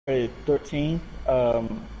13. I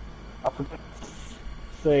forgot to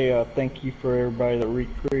say thank you for everybody that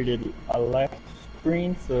recreated a last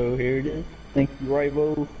screen, so here it is. Thank you,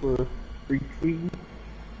 Rivo, for retweeting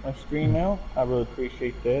my stream out. I really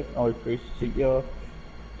appreciate that. I always appreciate y'all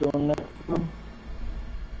doing that for me.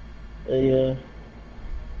 Yeah,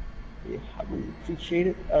 I really appreciate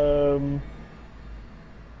it.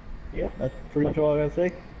 Yeah, that's pretty much all I gotta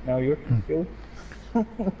say. Now you're Joey.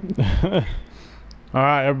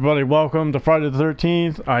 Alright, everybody, welcome to Friday the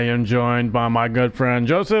 13th. I am joined by my good friend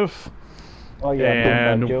Joseph. Oh,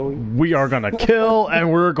 yeah, and we are gonna kill and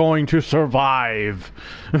we're going to survive.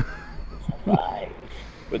 Survive.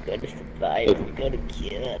 We're gonna survive. We're gonna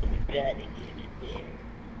kill. We're gonna get in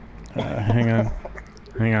there.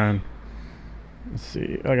 Hang on. Let's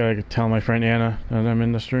see. I gotta tell my friend Anna that I'm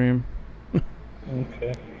in the stream.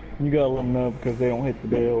 Okay. You gotta let them know because they don't hit the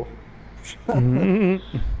bell.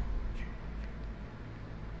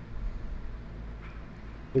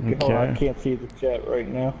 Okay. Oh, I can't see the chat right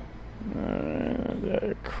now.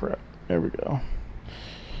 Crap. There we go.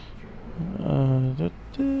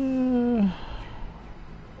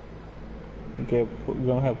 Okay, we're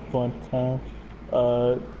gonna have a fun time.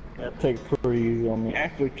 Take it pretty easy on me.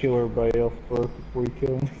 Actually kill everybody else first before you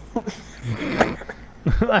kill me.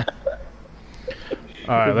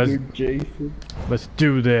 Alright, let's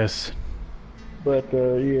do this. But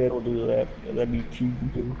yeah, don't do that. That'd be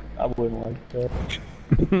cheating too. I wouldn't like that.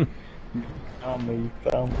 Found me.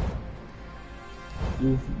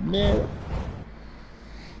 Just no.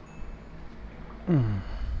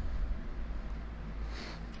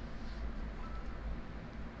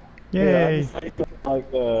 Yay! Yeah, I just don't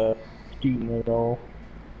like cheating at all.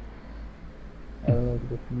 I don't know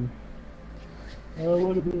if it's me.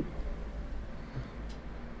 What a bit.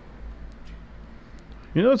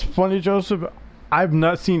 You know what's funny, Joseph? I've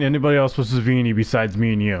not seen anybody else with Savini besides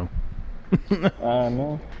me and you. I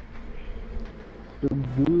know. So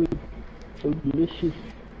good. So delicious.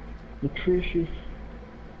 Nutritious.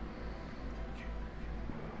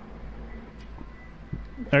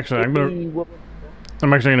 Actually,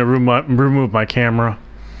 I'm actually gonna remove my camera.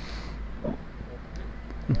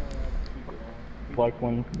 Like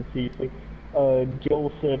when the seafood.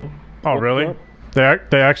 Joel said. Oh, really? Up?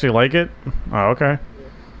 They actually like it? Oh, okay.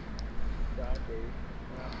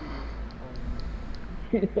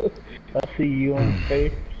 I see you on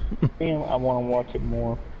face. Damn, I want to watch it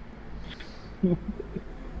more. Than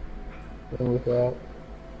without.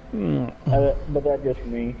 But that's just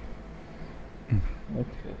me.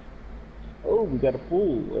 Oh, we got a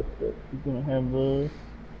pool. We're gonna have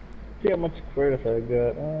see how much credits I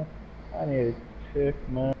got. I need to check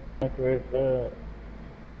my credits out.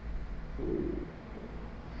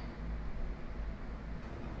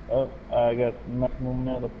 Oh, I got maximum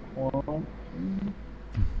amount of points.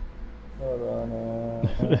 Hold on.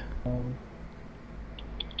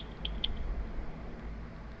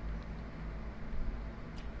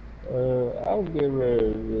 I'll get rid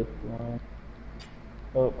of this one.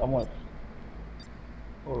 Oh, I want.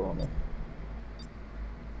 Hold on.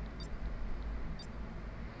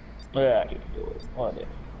 Yeah, I can do it. What if?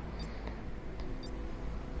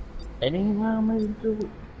 Anyone may do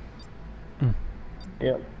it.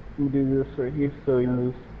 Yep, we do this right here so he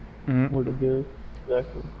knows where to go.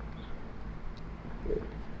 Exactly.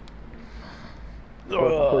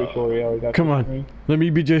 Pretty sure he already got. Come on, let me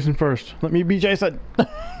be Jason first. Let me be Jason.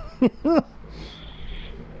 It's gonna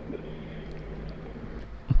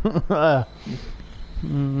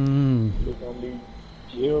be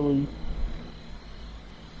jelly.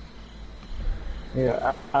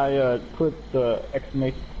 Yeah, I put the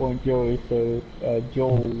exclamation point Joey so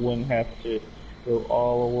Joel wouldn't have to go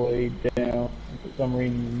all the way down. For some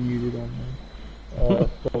reason you muted on there.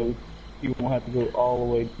 So you won't have to go all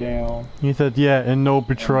the way down. He said, yeah, and no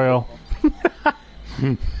betrayal.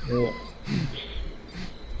 Yeah.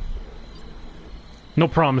 No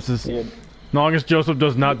promises. Yeah. As long as Joseph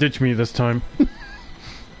does not ditch me this time.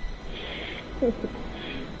 That's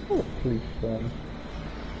pretty fun.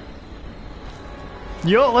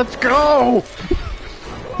 Yo, let's go!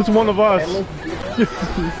 It's one of us.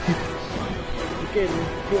 Okay,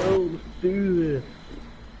 let's go. Let's do this.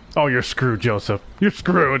 Oh, you're screwed, Joseph. You're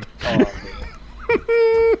screwed. Oh,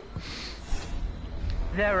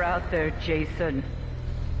 they're out there, Jason.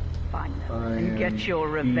 Find them and get your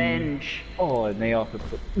revenge. Oh, and they also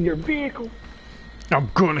put your vehicle. I'm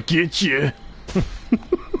gonna get you.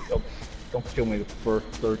 Don't kill me the first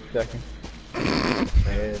 30 seconds.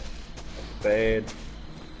 Bad. Bad.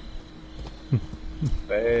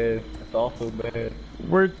 Bad. That's also bad.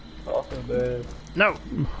 We're also bad. No.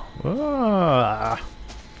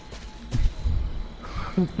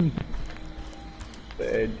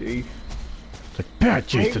 Bad Jason. It's like, bad I hate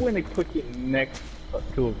Jason. when they put you next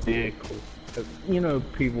to a vehicle. 'Cause, you know,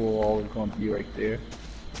 people are always going to be right there.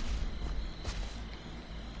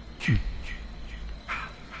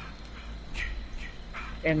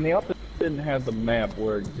 And they also didn't have the map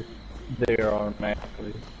where it's just there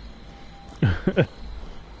automatically.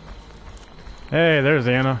 Hey, there's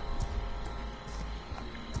Anna.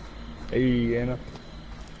 Hey, Anna.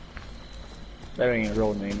 That ain't her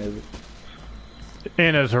real name, is it?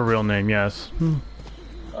 Anna's her real name, yes.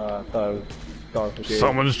 I thought it was Darth.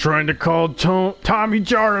 Someone's trying to call Tommy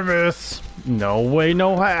Jarvis. No way,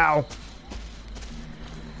 no how.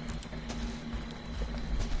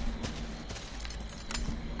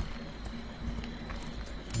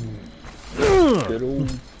 Good old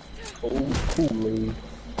Kool-Aid.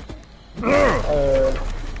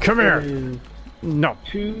 Come here. Is No.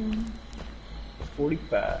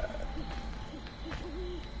 2:45.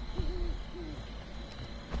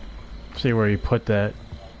 See where you put that.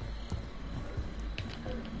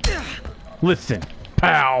 Listen,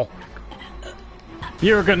 pal.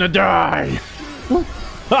 You're gonna die.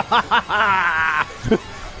 I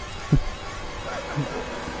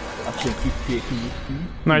think he's taking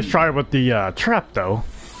Nice try with the trap, though.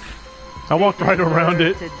 I walked right around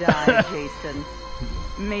it. To die, Jason.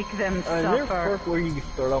 Make them Is there a suffer. perk where you can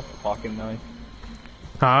start off with pocket knife?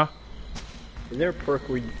 Huh? Is there a perk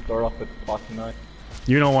where you can start off with pocket knife?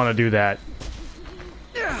 You don't want to do that,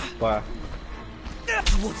 Why?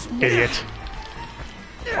 idiot.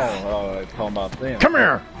 Oh, talking about them. Come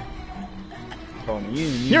here. Talking to you.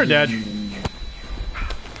 You're dead.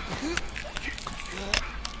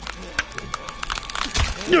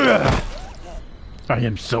 Ugh. I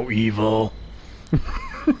am so evil.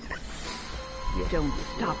 Don't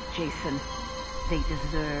stop, Jason. They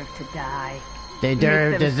deserve to die. They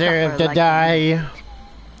them deserve suffer to like die.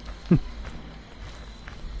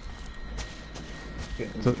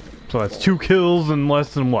 So that's 2 kills in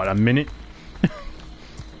less than what, a minute?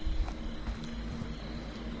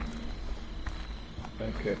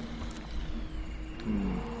 Okay.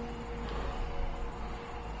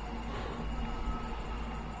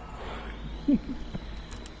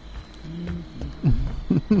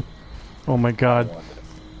 Oh my god.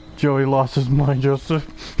 Joey lost his mind, Joseph.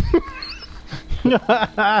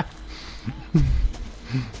 I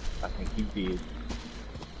think he did.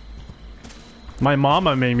 My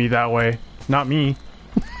mama made me that way, not me.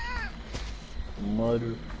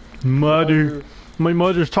 Mother. Mother. My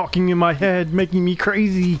mother's talking in my head, making me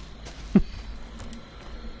crazy.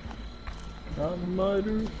 Not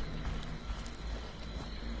mother.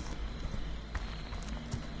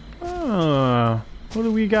 What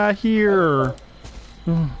do we got here?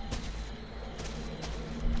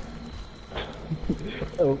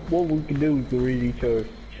 What we can do is to read each other's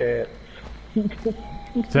chat.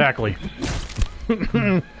 Exactly.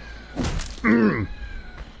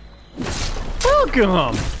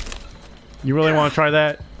 Welcome! You really want to try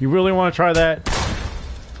that? You really want to try that?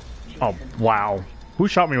 Oh, wow. Who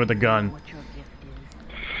shot me with a gun? What your gift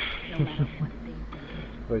is. No matter what they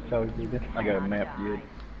think, Wait, shall we do this? I got a map yet.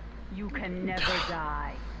 you can never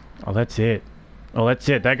die. Oh, that's it. Oh, that's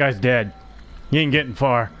it. That guy's dead. He ain't getting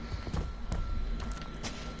far.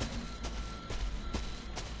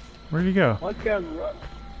 Where'd he go? What guy run?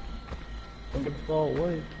 I'm gonna fall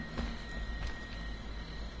away.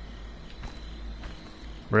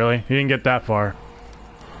 Really? He didn't get that far.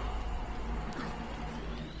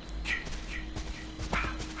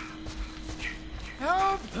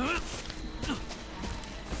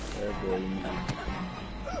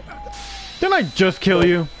 Didn't I just kill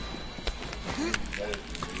you?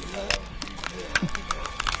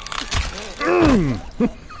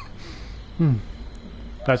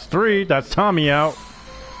 That's 3. That's Tommy out.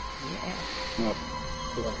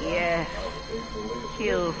 Yes.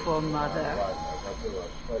 Kill for mother.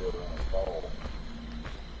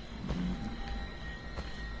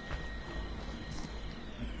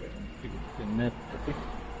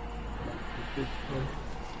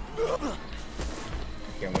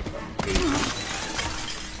 Can't wait for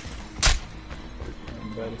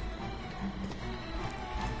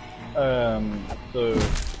so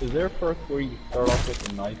is there a perk where you start off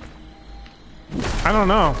with a knife? I don't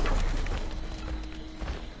know.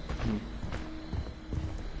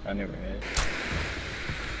 I never had.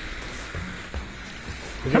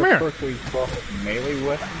 Is Come there here. a perk where you start off with a melee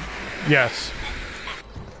weapon? Yes.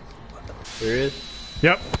 There is?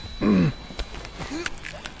 Yep.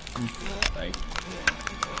 Nice.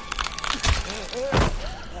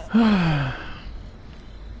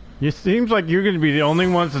 It seems like you're going to be the only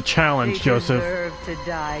ones to They challenge, Joseph. deserve to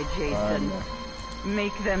die, Jason.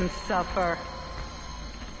 Make them suffer.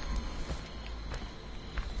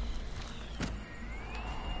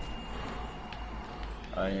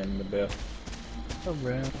 I am the best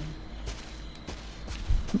around.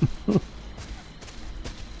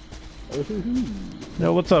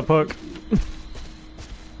 Yo, what's up, Hook?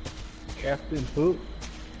 Captain Hook.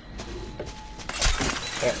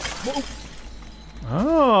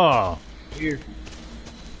 Oh. Here.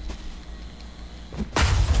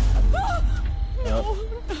 No,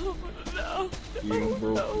 You gonna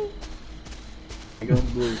broke no. You gonna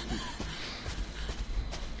broke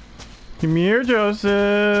Come here,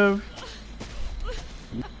 Joseph.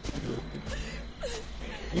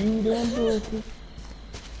 You done broke it.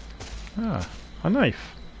 Ah, a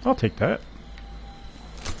knife. I'll take that.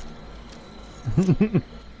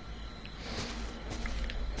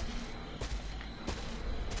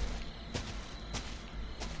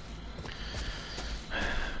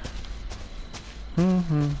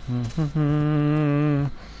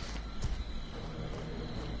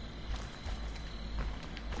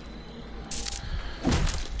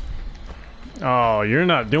 Oh, you're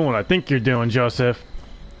not doing what I think you're doing, Joseph.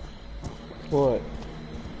 What?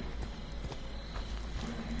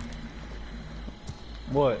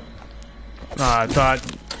 What? I thought...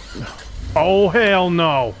 Oh, hell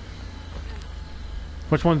no!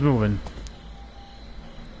 Which one's moving?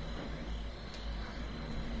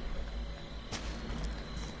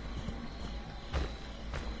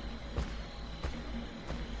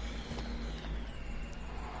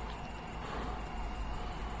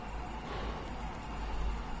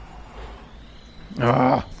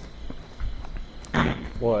 Ah!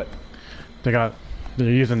 What? They're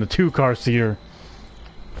using the 2-car seater.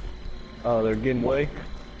 Oh, they're getting away?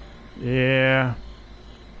 Yeah.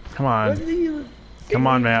 Come on. Come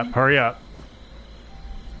on, Matt. Hurry up.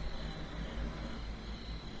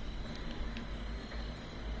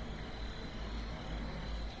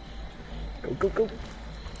 Go, go, go.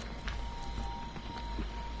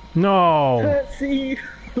 No. See?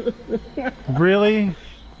 Really?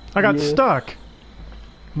 I got Yeah. stuck.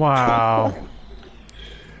 Wow.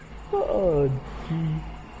 Oh, gee.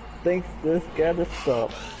 Thanks, this gotta stop.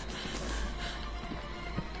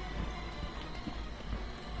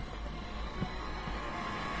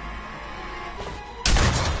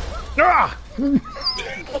 Ah!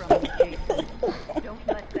 Don't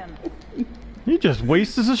let them. He just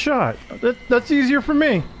wastes a shot. That's easier for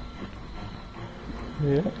me.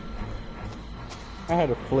 Yeah. I had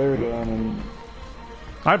a flare gun and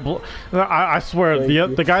I swear,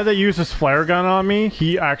 the guy that used his flare gun on me,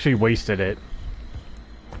 he actually wasted it.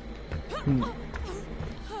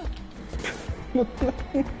 well,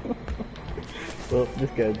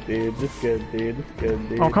 this guy's dead, this guy's dead, this guy's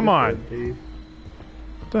dead. Oh, come this on. guy's dead.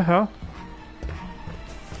 What the hell?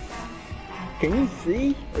 Can you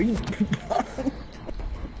see? Are you? Thank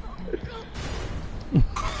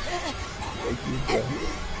you, bro.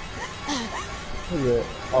 What's that?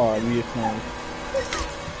 Oh, you just want.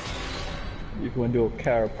 You just want to do a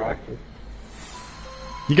chiropractor.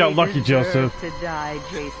 You got They lucky, deserve Joseph. to die,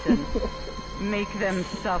 Jason. Make them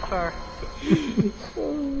suffer.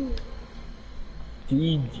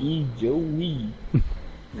 GG Joey.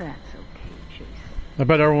 That's okay, Jason. I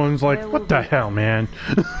bet everyone's like, what the hell, man?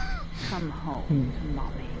 Come home to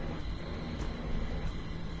mommy.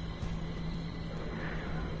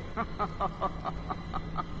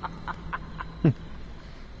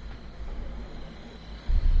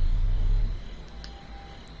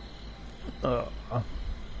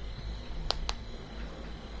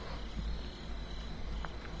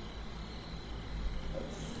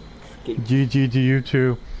 GG to you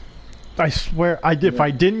too. I swear, if I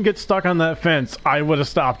didn't get stuck on that fence, I would have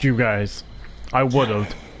stopped you guys. I would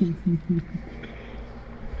have.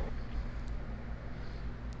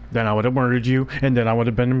 Then I would have murdered you, and then I would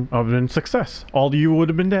have been success. All of you would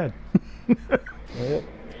have been dead. Yep.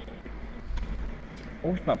 I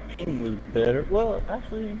wish my ping was better. Well,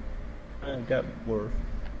 actually, it got worse.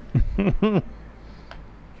 Let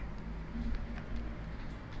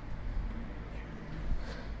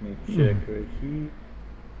me check right here.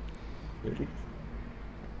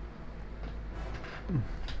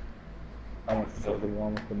 I want to sell the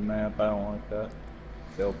one with the map. I don't like that.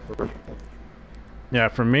 Sell first. Yeah,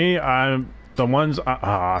 for me, the ones.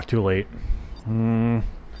 Too late. I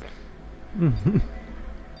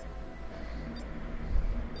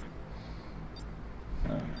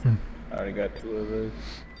already got 2 of those.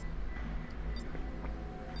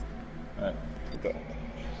 Alright, go.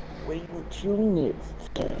 Wait until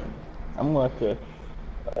next time. I'm gonna have to.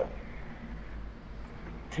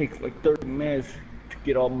 Takes like 30 minutes to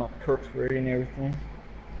get all my perks ready and everything.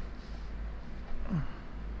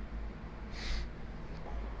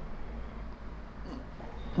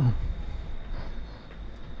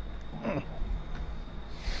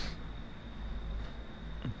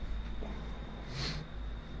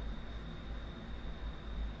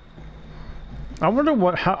 I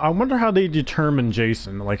wonder how they determine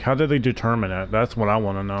Jason. Like, how did they determine it? That's what I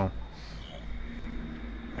want to know.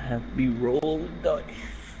 Have to be rolled dice.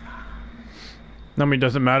 I mean,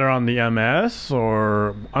 does it matter on the MS,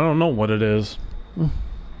 or I don't know what it is.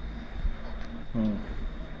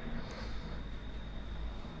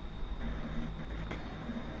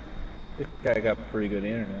 This guy got pretty good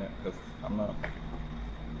internet, because I'm not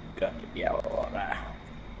got the yellow on that.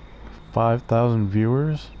 5,000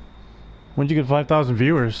 viewers? When'd you get 5,000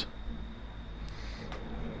 viewers?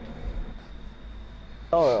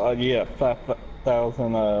 Oh, yeah,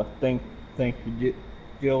 5,000, thank you,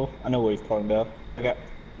 Jill. I know what he's talking about. I got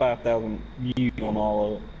 5,000 views on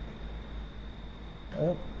all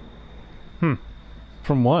of it.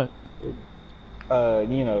 From what?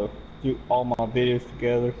 You know, do all my videos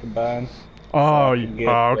together combined. Oh, So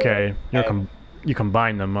okay. You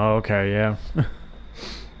combine them. Oh, okay, yeah.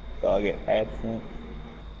 So I get AdSense.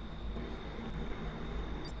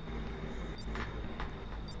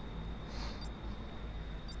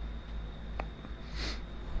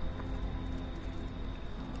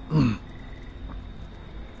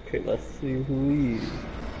 Okay, let's see who he is.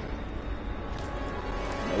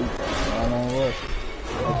 Nope, not on us.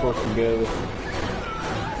 Let's work together.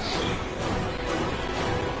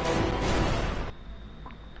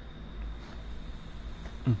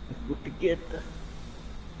 Let's work together.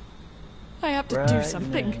 I have to do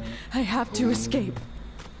something. now. I have to escape.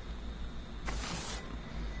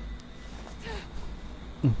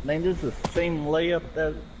 Man, this is the same layup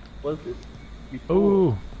that was it before.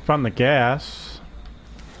 Ooh, found the gas.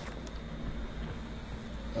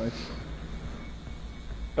 Nice.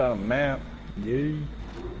 Found a map. Yeah.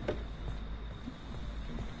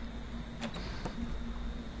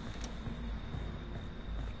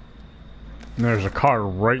 And there's a car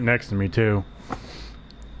right next to me too.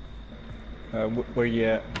 Where you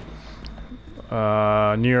at?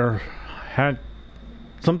 Near had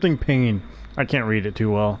something pinging. I can't read it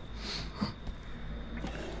too well.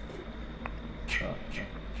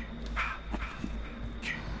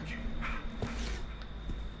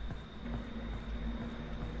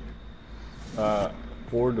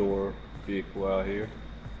 Four-door vehicle out here.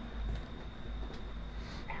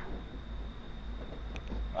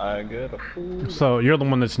 I got a four. So you're the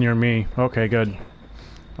one that's near me. Okay, good.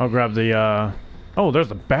 I'll grab the oh,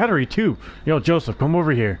 there's a battery too. Yo, Joseph, come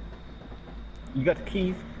over here. You got the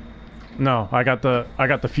keys? No, I got the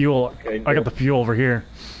fuel. Okay, I got the fuel over here.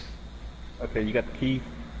 Okay, you got the keys?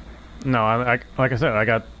 No, I like I said, I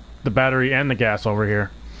got the battery and the gas over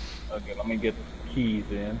here. Okay, let me get the keys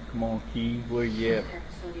in. Come on, keys, where you at?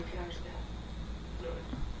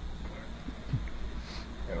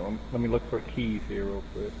 Okay, let me look for keys here real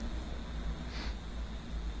quick.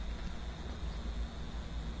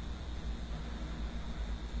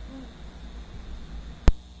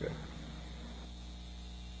 Okay.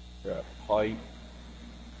 Got pipe.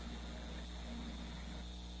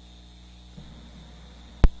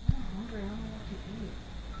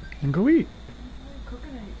 And go eat.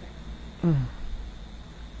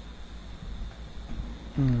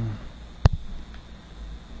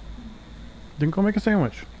 Then go make a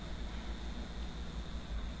sandwich.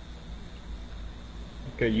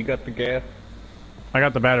 Okay, you got the gas? I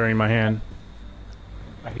got the battery in my hand.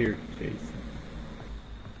 I hear you, Jason.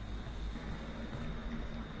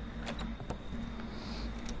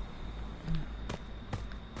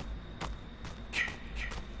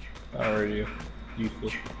 Alrighty,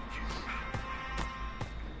 useless.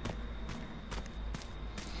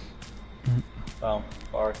 Oh,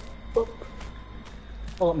 sorry.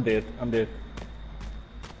 Oh, I'm dead. I'm dead.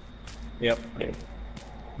 Yep, dead.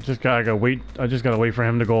 Just gotta wait. I just gotta wait for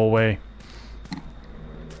him to go away.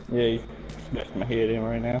 Yeah, he's smashing my head in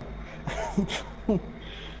right now. I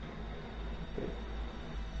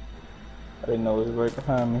didn't know he was right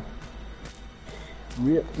behind me.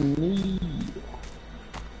 Rip me.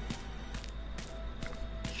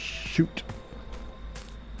 Shoot.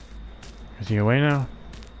 Is he away now?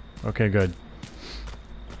 Okay, good.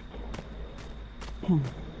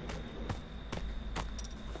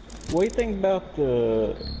 What do you think about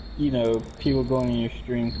the, you know, people going in your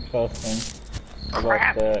streams cussing?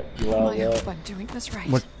 About that? You allow I hope that? I'm doing this right.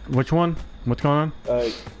 Which one? What's going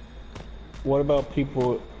on? What about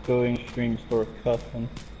people going in streams for cussing?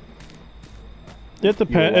 It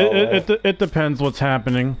depends. You allow It depends what's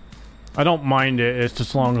happening. I don't mind it. It's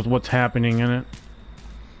just as long as what's happening in it.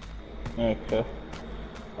 Okay.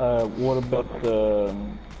 What about the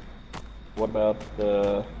What about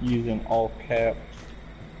using all caps?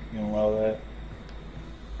 You don't allow that?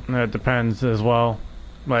 That depends as well.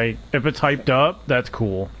 Like, if it's hyped up, that's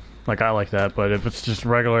cool. Like, I like that, but if it's just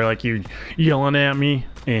regular, like you yelling at me,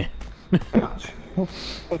 eh.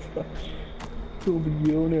 Don't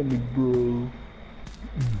be yelling at me, bro.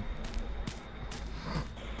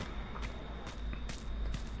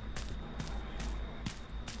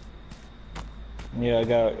 Yeah, I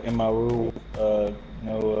got in my rules,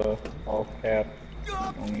 no, all caps,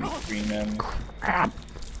 only screen at me. Crap.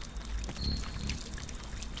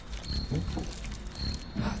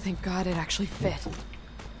 Oh, thank God it actually fit.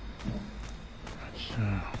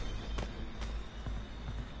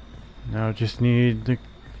 Now just need the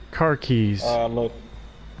car keys. I looked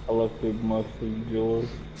through most of yours.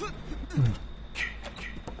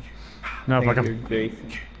 Now if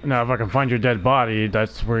I can find your dead body,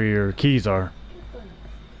 that's where your keys are.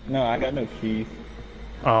 No, I got no keys.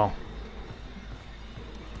 Oh.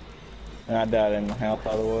 And I died in the house,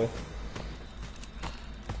 by the way.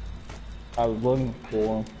 I was looking for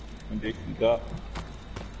him when Jason got.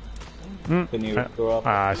 Couldn't even throw up.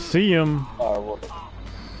 I see him.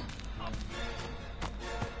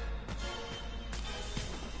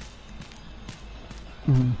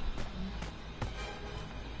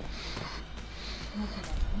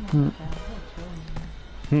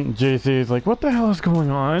 JC is like, what the hell is going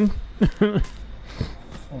on?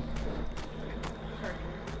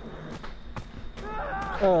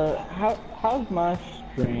 How's my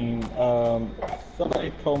stream?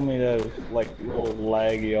 Somebody told me that it's like a little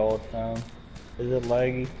laggy all the time. Is it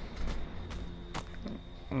laggy?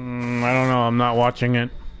 I don't know. I'm not watching it.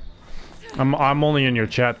 I'm only in your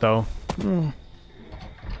chat though.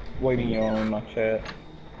 Waiting you on my chat.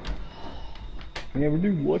 You never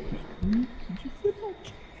do what? Did you sit my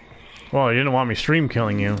chat? Well, you didn't want me stream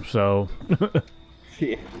killing you, so.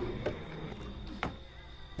 Yeah.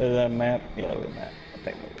 Is that a map? Yeah, the map. I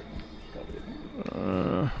think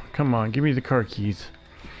come on, give me the car keys.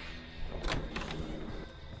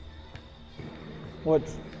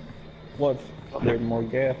 What's there's more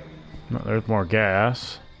gas? No, there's more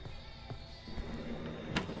gas.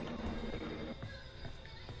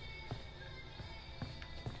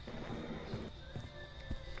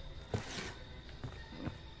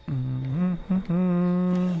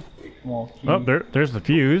 Oh, there's the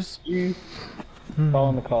fuse.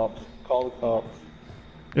 Calling the cops. Call the cops.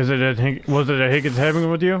 Was it at Higgins having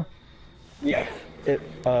with you? Yeah. It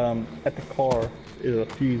at the car is a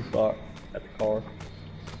fuse box at the car.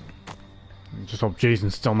 Just hope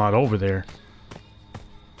Jason's still not over there.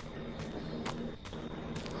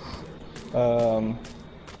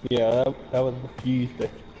 Yeah, that was the fuse that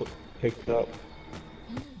he picked up.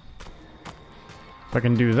 If I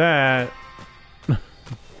can do that.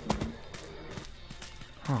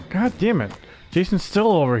 Oh, god damn it. Jason's still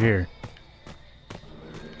over here.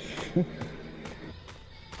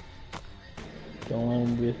 Don't let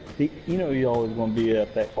him just... You know you always want to be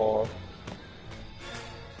at that car.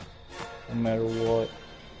 No matter what.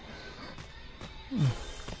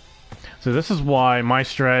 So this is why my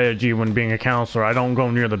strategy when being a counselor, I don't go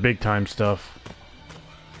near the big time stuff.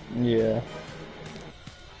 Yeah.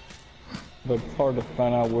 But it's hard to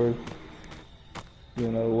find out where,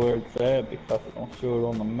 you know, where it's at because it don't show it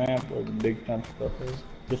on the map where the big time stuff is.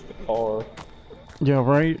 Just the car. Yeah,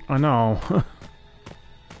 right? I know.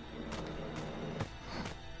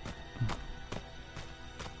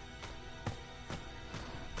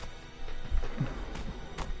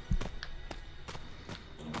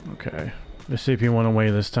 Okay. Let's see if he went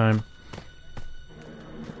away this time.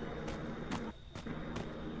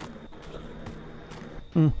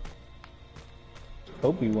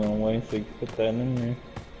 Hope he went away so you can put that in there.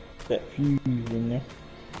 That fuse in there.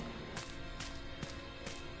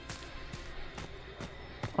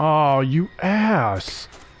 Oh, you ass!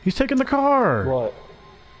 He's taking the car! What?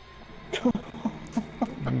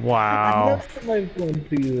 Wow. I know somebody's gonna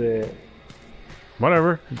do that.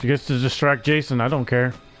 Whatever. If he gets to distract Jason, I don't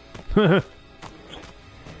care. Yeah.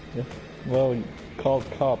 Well, call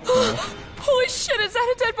the cops, man. Holy shit, is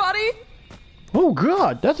that a dead body? Oh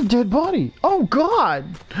god, that's a dead body! Oh god!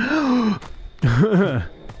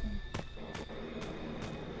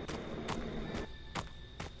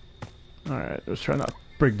 Alright, let's try not to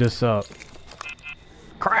break this up.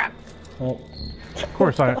 Crap! Oh. Of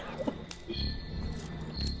course I...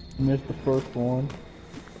 Missed the first one.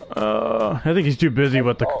 I think he's too busy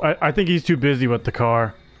with the... I think he's too busy with the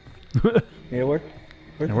car. Yeah, where's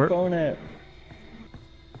the phone at?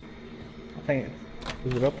 I think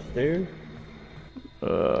is it upstairs?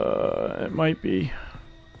 It might be.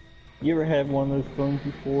 You ever had one of those phones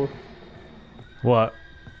before? What?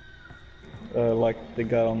 like they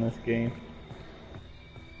got on this game.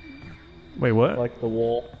 Wait, what? Like the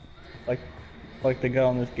wall. Like they got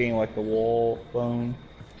on this game, like the wall phone.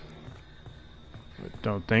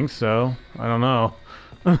 Don't think so. I don't know.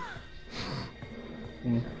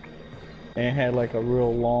 And it had like a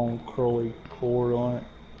real long curly cord on it.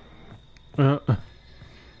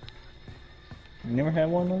 You never had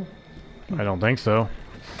one of those? I don't think so.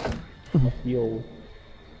 Must be old.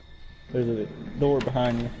 There's a door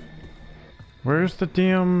behind you. Where's the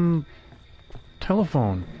damn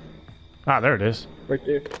telephone? Ah, there it is. Right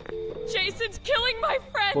there. Jason's killing my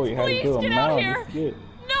friends! Boy, you had to Please do a get out mound. here! That's good.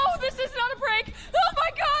 No, this is not a prank! Oh my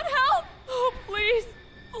god, help! Oh, please!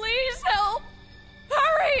 Please help!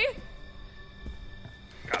 Hurry!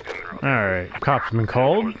 Alright, cops been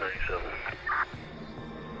called.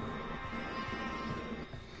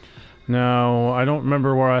 Now, I don't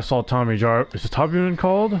remember where I saw Tommy Jar. Is Tommy been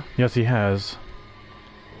called? Yes, he has.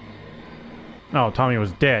 Oh, Tommy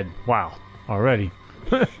was dead. Wow, already.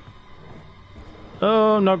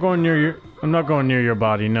 Oh, I'm not going near your. I'm not going near your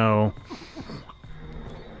body. No.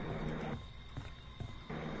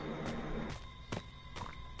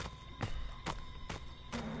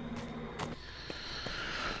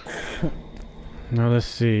 Now let's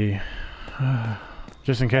see.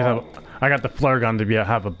 Just in case I got the flare gun to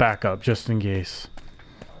have a backup, just in case.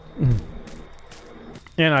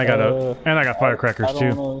 And I got firecrackers I don't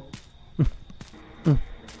too. know.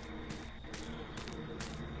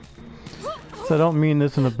 So I don't mean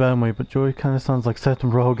this in a bad way, but Joey kind of sounds like Seth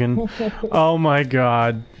Rogen. Oh my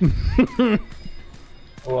god.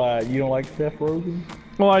 Why, you don't like Seth Rogen?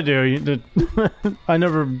 Well, I do.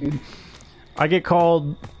 I get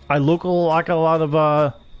called. I look like a lot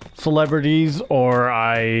of celebrities, or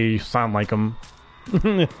I sound like them.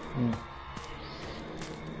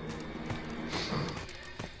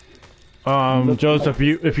 Joseph,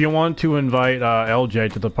 if you want to invite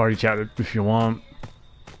LJ to the party chat, if you want.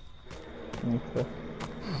 Okay.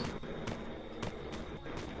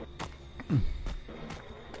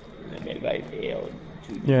 Let me invite L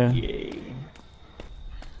to Yeah.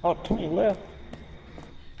 Oh, 20 left.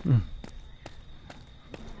 Good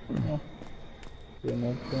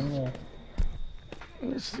enough, 20 left.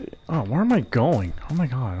 Let's see. Oh, where am I going? Oh my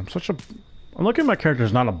god, I'm looking at my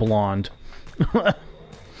character's not a blonde.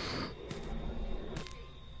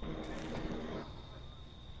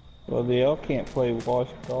 Well, the L can't play Watch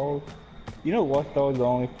Dogs. You know Watch Dogs is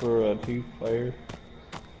only for 2 players.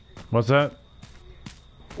 What's that?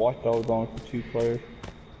 Watch Dogs is only for 2 players.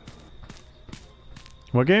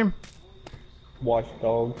 What game? Watch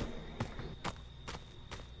Dogs.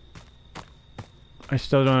 I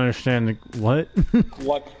still don't understand what?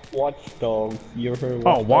 Watch Dogs. You ever heard of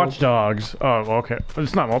Oh, Watch Dogs? Dogs. Oh, okay.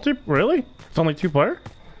 It's not multi? Really? It's only 2 player?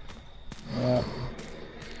 Yeah.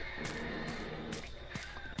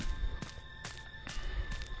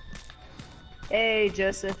 Hey,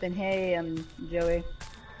 Joseph, and hey, Joey.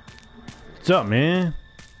 What's up, man?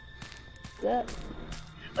 What's up?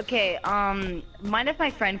 Okay, mind if my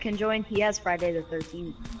friend can join? He has Friday the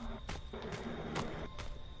 13th.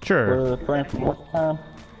 Sure. For the friend from what time?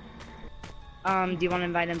 Do you want to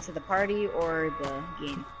invite him to the party or the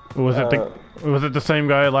game? Was it the same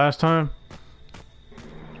guy last time?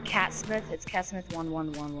 Cat Smith, it's Cat Smith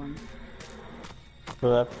 1111. For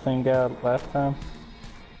that same guy last time?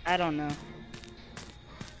 I don't know.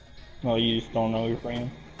 No, you just don't know your friend.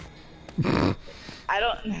 I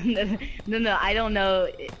don't, no, I don't know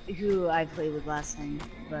who I played with last time,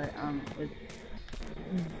 but,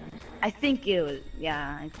 I think it was,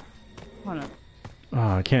 yeah, hold on.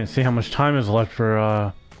 Oh, I can't see how much time is left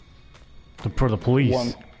for the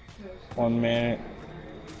police. 1 minute.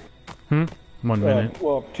 1 minute.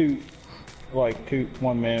 Well,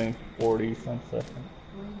 1 minute 40 some seconds.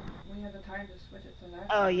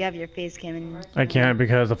 Oh, you have your face cam in. I can't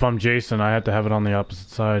because if I'm Jason, I have to have it on the opposite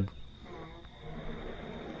side.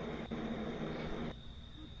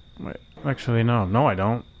 Wait, actually, no, I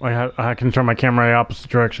don't. I can turn my camera the opposite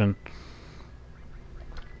direction.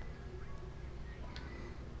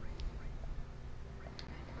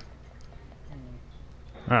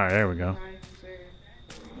 All right, there we go.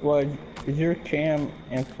 Well, is your cam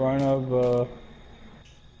in front of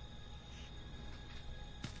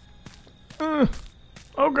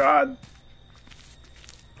Oh God!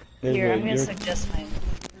 Here, I'm gonna suggest my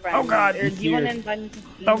friend. Oh God! Or do you want to invite him to the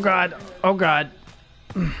game? Oh God! Oh God!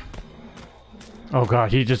 Oh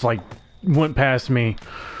God! He just like went past me.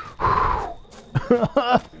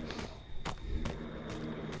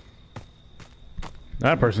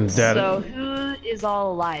 That person's dead. So who is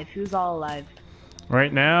all alive? Who's all alive?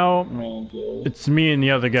 Right now, it's me and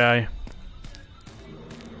the other guy.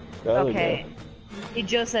 The other Okay. guy. Hey,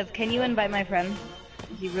 Joseph, can you invite my friend?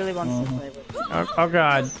 He really wants to play with you. Oh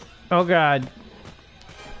god. Oh god.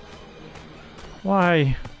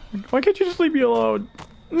 Why? Why can't you just leave me alone?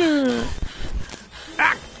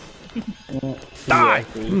 Ah! Die!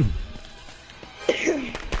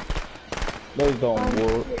 Those don't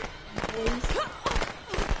work.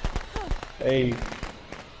 Hey.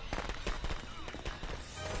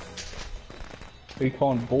 What you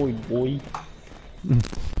calling boy? You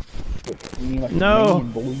mean like No!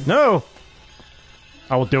 man, boy? No!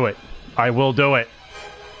 I will do it. I will do it.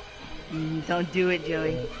 Don't do it,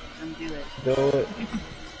 Joey. Don't do it.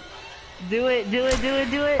 Do it. Do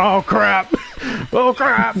it. Oh crap! Oh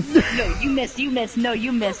crap! No, you missed. No,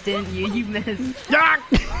 you missed, didn't you? You missed. Ah!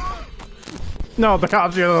 No, the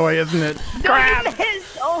cop's the other way, isn't it? No, Crap! you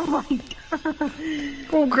missed! Oh my god.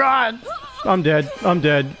 Oh god! I'm dead.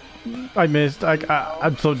 I missed.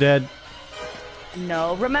 I'm so dead.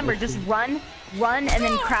 No, remember, just run, and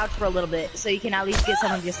then crouch for a little bit, so you can at least get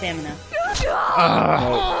some of your stamina.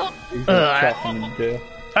 No, he's just chopping him to death.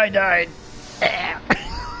 I died.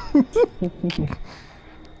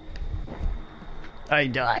 I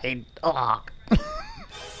died. Oh.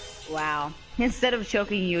 Wow. Instead of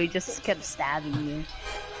choking you, he just kept stabbing you.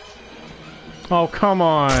 Oh, come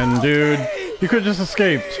on, dude. You could have just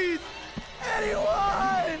escaped.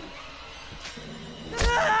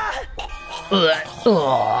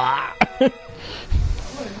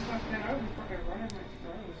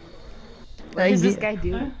 What does this guy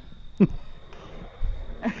do?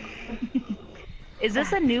 Is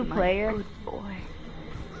this a new player? Good boy.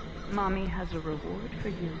 Mommy has a reward for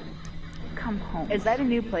you. Come home. Is that a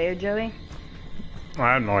new player, Joey?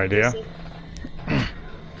 I have no idea.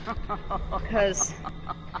 Because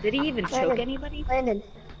did he even choke anybody? Landon,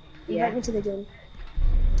 Yeah. invite me to the game.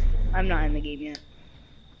 I'm not in the game yet.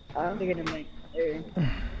 Oh. They're gonna make. They're...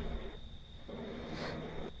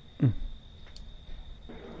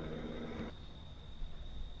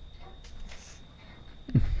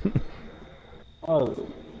 Oh,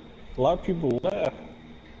 a lot of people left.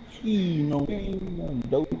 Gee, no,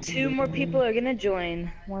 dope. 2 more people are gonna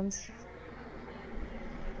join once.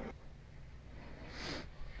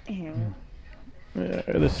 Ew.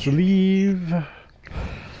 Let's leave.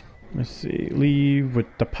 Let's see. Leave with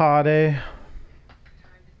the party.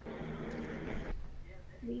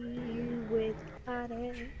 Leave with the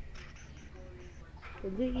party.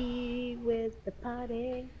 Leave with the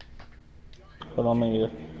party. But I'm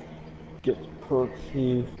gonna get the perks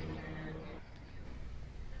here.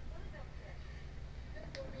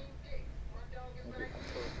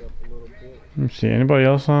 Let's see. Anybody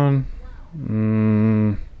else on?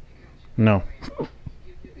 No.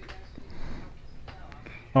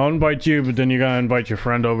 I'll invite you, but then you gotta invite your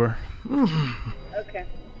friend over. Okay.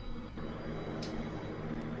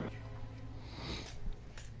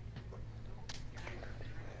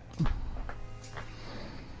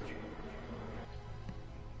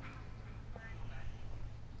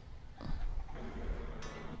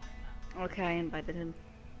 Okay, I invited him.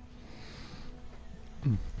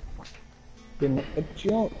 Been a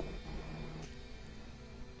jump.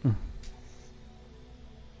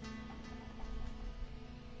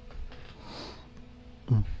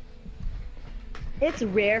 It's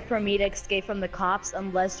rare for me to escape from the cops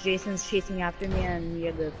unless Jason's chasing after me and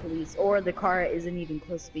near the police, or the car isn't even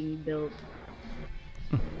close to being built.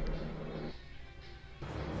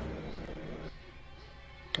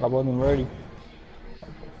 I wasn't ready.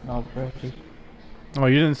 Not ready. Oh,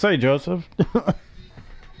 you didn't say, Joseph.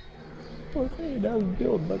 Okay, that was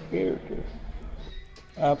build my character.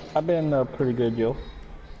 I've been pretty good, Joe.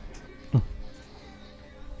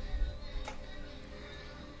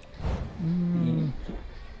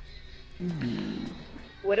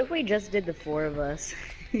 What if we just did the 4 of us?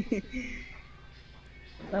 That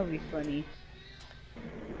would be funny.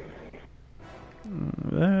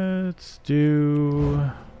 Let's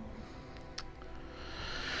do...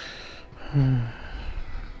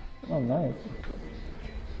 Oh, nice.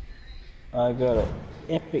 I got an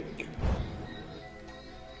epic.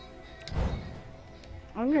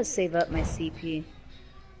 I'm gonna save up my CP.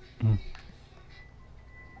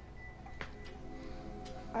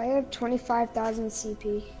 I have 25,000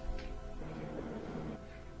 CP.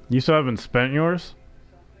 You still haven't spent yours?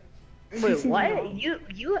 Wait, what? You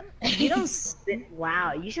don't spend.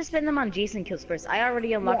 Wow, you should spend them on Jason kills first. I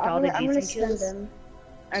already unlocked all the I'm gonna Jason spend kills, them.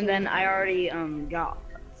 and then I already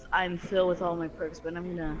I'm filled with all my perks, but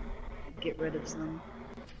I'm gonna get rid of some.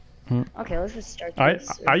 Okay, let's just start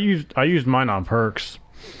this. I used mine on perks.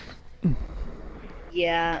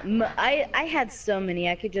 Yeah, I had so many.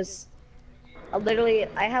 I could just literally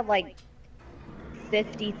I have like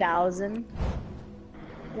 50,000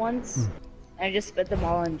 once. I just spent them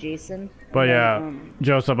all on Jason. But yeah,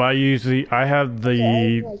 Joseph, I have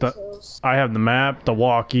the, I have the map, the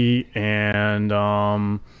walkie, and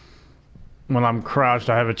when I'm crouched,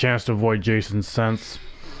 I have a chance to avoid Jason's sense.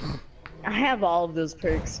 I have all of those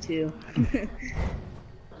perks too.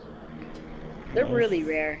 They're really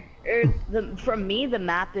rare. From me, the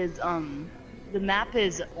map is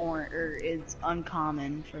is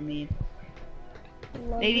uncommon for me.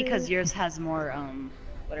 Maybe because yours has more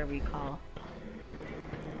whatever you call.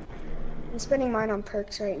 I'm spending mine on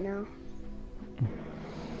perks right now.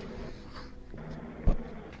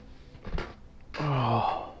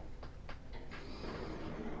 Oh.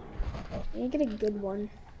 You get a good one.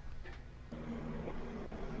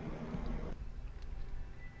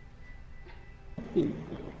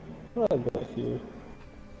 What I got here?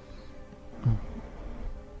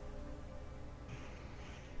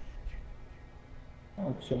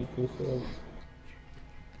 I'll check this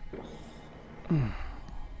out.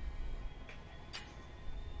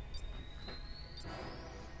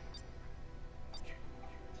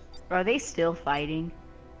 Are they still fighting?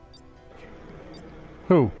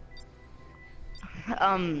 Who?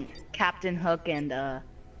 Captain Hook and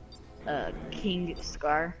King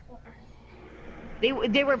Scar. They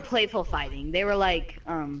were playful fighting. They were like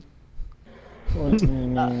all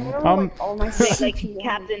my like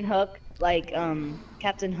Captain Hook,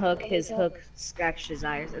 Captain Hook, his hook scratched his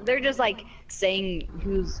eyes. They're just like saying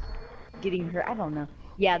who's getting hurt. I don't know.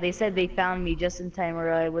 Yeah, they said they found me just in time, or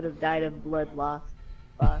I would have died of blood loss.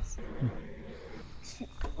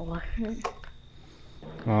 Oh.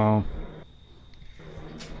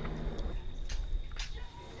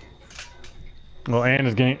 Well,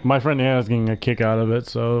 my friend Anna's getting a kick out of it,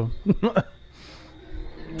 so.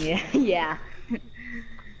 Yeah.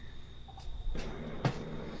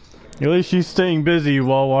 At least she's staying busy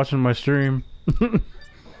while watching my stream.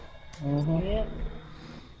 Yep.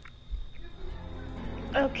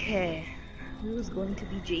 Okay. Who's going to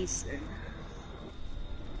be Jason?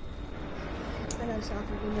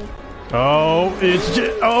 Oh,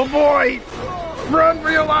 oh boy! Run for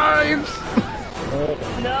your lives!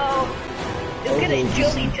 No! It's gonna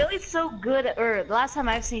Joey. Joey's so good. The last time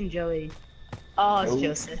I've seen Joey. Oh, it's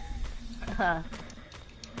Joseph. I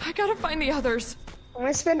gotta find the others. I'm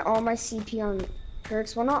gonna spend all my CP on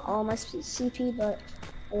perks. Well, not all my CP, but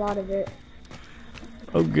a lot of it.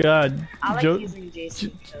 Oh god. I like using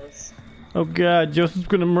Jason kills. Oh god, Joseph's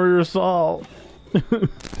gonna murder us all.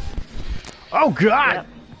 Oh god!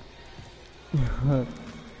 Yep.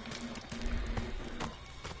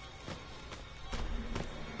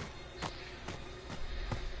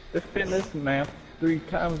 It's been this map 3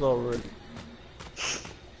 times already.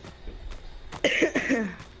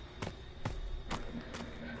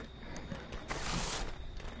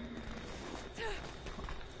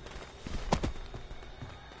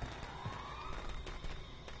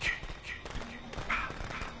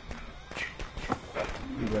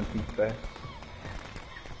 You went too fast.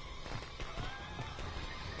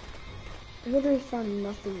 I literally found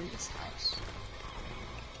nothing in this house.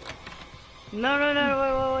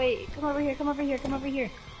 No, wait. Come over here.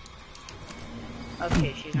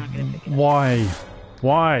 Okay, she's not gonna pick it up.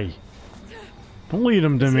 Why? Don't lead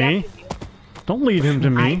him to me. Don't lead him to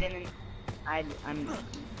me. I'm...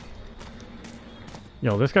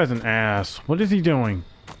 Yo, this guy's an ass. What is he doing?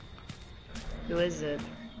 Who is it?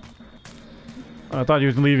 I thought he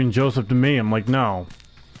was leaving Joseph to me. I'm like, no.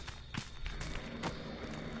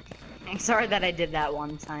 I'm sorry that I did that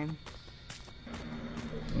one time.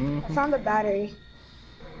 I found a battery.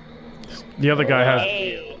 The other guy has.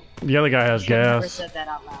 Hey. The other guy has gas. Never said that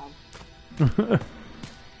out loud.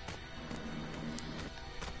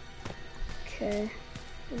 Okay.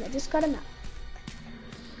 I just got a map.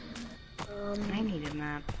 I need a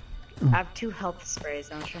map. I have 2 health sprays.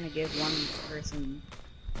 I was trying to give one person.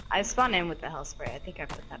 I spawned in with the health spray. I think I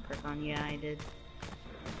put that perk on. Yeah, I did.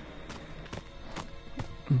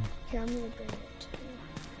 Okay, I'm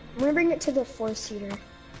gonna bring it to the 4-seater.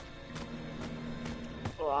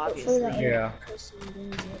 Well, obviously. Yeah.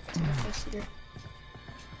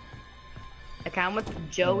 Okay, I'm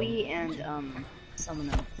with Joey and someone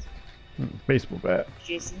else. Baseball bat.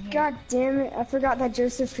 Jason here. God damn it! I forgot that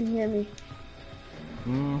Joseph can hear me.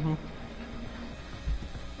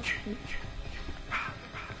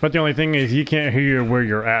 But the only thing is, he can't hear you where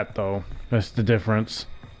you're at, though. That's the difference.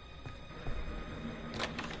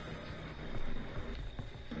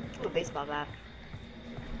 Ooh, baseball bat.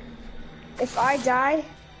 If I die,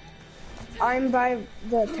 I'm by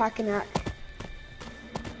the pack-a-knack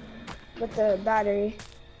with the battery.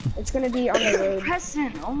 It's gonna be on the road.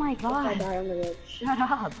 Preston, oh my If I god. die on the road. Shut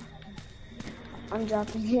up. I'm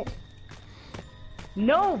dropping it.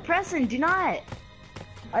 No, Preston, do not.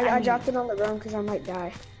 I dropped it on the road because I might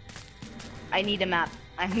die. I need a map.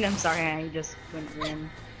 I'm sorry, I just went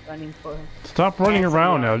running for it. Stop running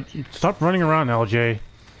around now. Stop running around, LJ.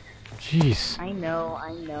 Jeez. I know.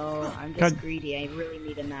 I'm just greedy. I really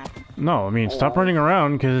need a map. No, I mean, stop running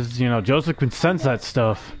around because, you know, Joseph can sense that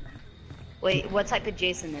stuff. Wait, what type of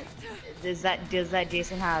Jason does that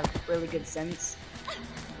Jason have really good sense?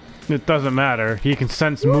 It doesn't matter. He can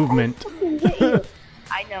sense movement.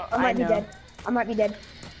 I know. I might be dead. I might be dead.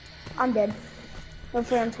 I'm dead.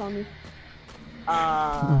 Hopefully I'm Tommy.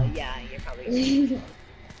 Yeah, you're probably.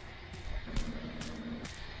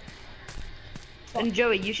 And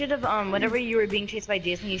Joey, you should have whenever you were being chased by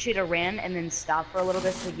Jason, you should have ran and then stopped for a little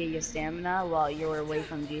bit to get your stamina while you were away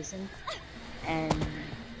from Jason. And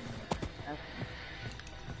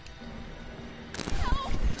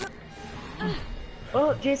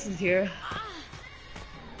oh, Jason's here.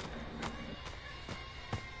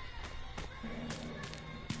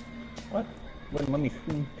 What? Let me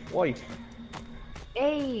swing twice.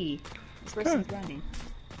 Hey, this person's running.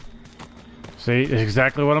 See, it's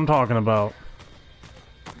exactly what I'm talking about.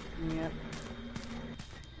 Yep.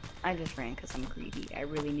 I just ran because I'm greedy. I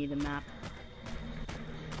really need a map.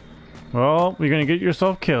 Well, you're gonna get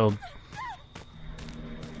yourself killed.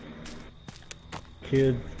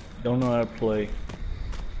 Kids don't know how to play.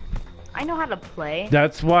 I know how to play.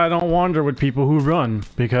 That's why I don't wander with people who run,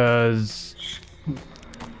 because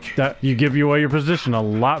that you give away your position a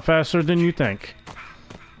lot faster than you think.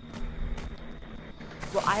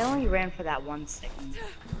 Well, I only ran for that 1 second.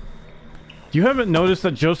 You haven't noticed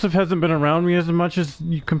that Joseph hasn't been around me as much as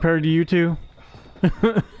compared to you two?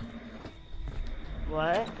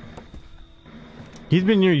 What? He's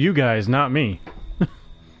been near you guys, not me.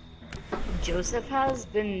 Joseph has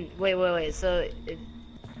been. Wait. So,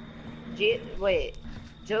 wait,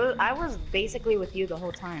 Joe. I was basically with you the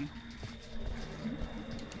whole time.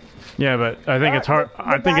 Yeah, but I think it's hard.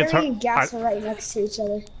 I think it's hard. Battery and gas are right next to each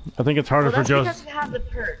other. I think it's harder Well, for that's Joseph. because you have the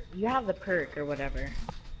perk. You have the perk or whatever.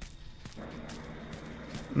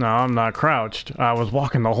 No, I'm not crouched. I was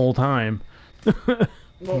walking the whole time.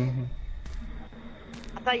 Well,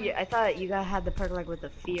 I thought you guys had the perk like with the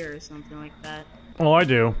fear or something like that. Oh, I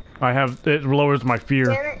do. I have. It lowers my fear.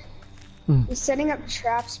 Damn it. He's setting up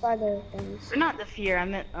traps by the things. Or not the fear. I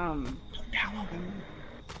meant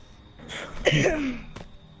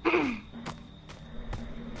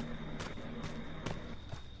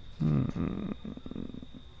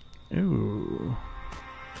Ooh.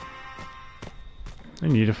 I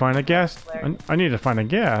need to find a gas. I need to find a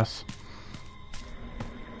gas.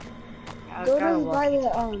 Go to by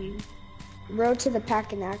the road to the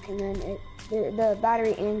Pacanac, and then the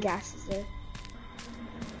battery and gas is there.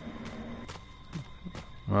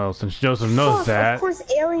 Well, since Joseph knows Fuck, that. Of course,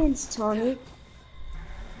 aliens, Tommy.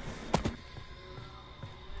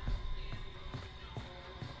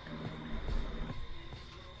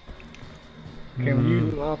 Can we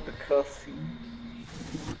use off the cussing?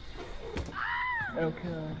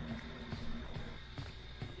 Okay.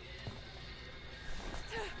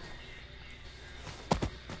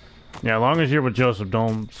 Yeah, as long as you're with Joseph,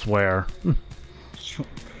 don't swear.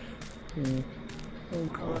 Okay.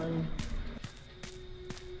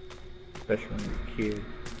 Especially when you're a kid.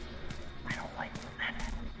 I don't like that.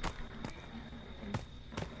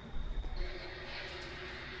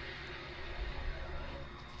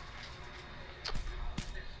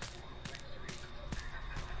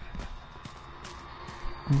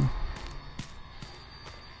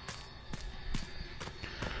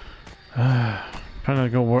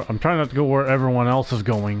 I'm trying not to go where everyone else is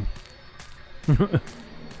going. Why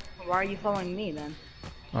are you following me then?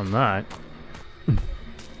 I'm not.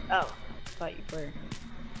 Oh, thought you were.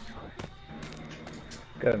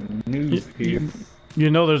 Got news here. You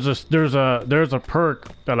know, there's a perk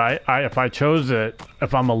that I if I chose it,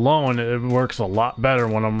 if I'm alone, it works a lot better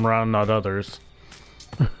when I'm around not others.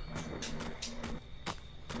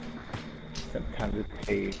 Sometimes it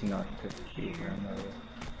pays not to be around others.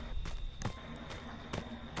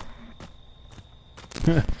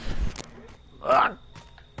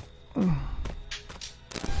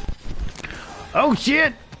 Oh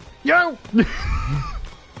shit! Yo!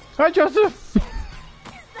 Hi, Joseph! Is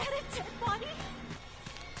that a dead body?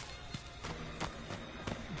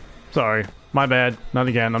 Sorry, my bad. Not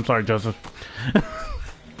again. I'm sorry, Joseph.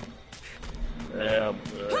 Oh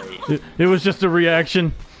boy. It was just a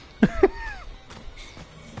reaction.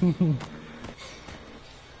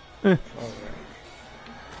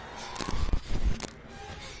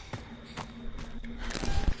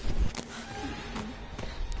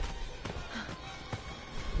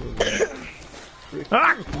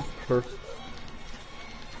 Ah! Perfect.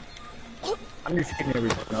 I'm just getting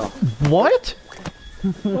everything off. What?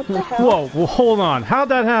 What the hell? Whoa, well, hold on. How'd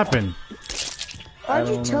that happen? Why'd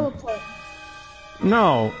you teleport?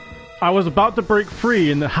 No, I was about to break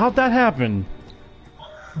free, and how'd that happen?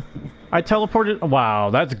 I teleported.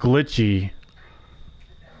 Wow, that's glitchy.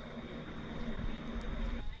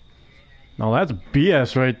 No, that's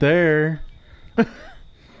BS right there.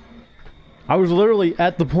 I was literally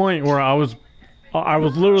at the point where I was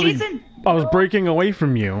literally, Jason! I was breaking away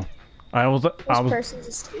from you. This person's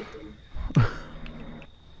escaping.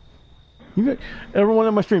 Everyone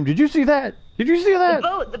on my stream, did you see that? Did you see that?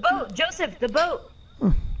 The boat, Joseph, the boat.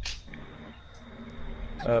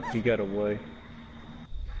 Up, he got away.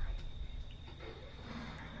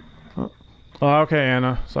 Oh, okay,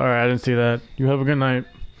 Anna. Sorry, I didn't see that. You have a good night.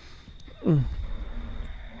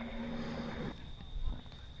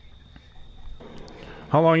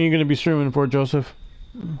 How long are you going to be streaming for, Joseph?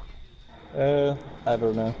 I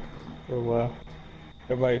don't know. For a while.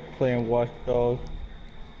 Everybody playing Watch Dogs.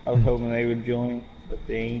 I was hoping they would join, but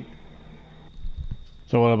they ain't.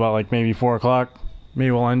 So what about like maybe 4 o'clock?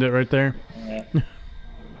 Maybe we'll end it right there. Yeah.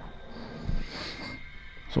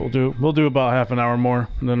 So we'll do about half an hour more,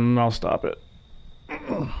 and then I'll stop it.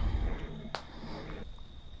 And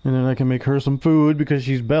then I can make her some food because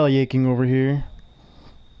she's belly aching over here.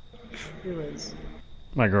 Who is?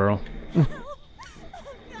 My girl.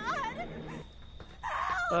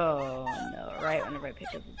 Oh no! Right whenever I pick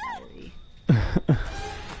up the battery.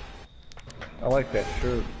 I like that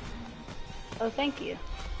shirt. Oh, thank you.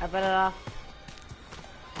 I bought it off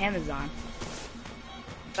Amazon.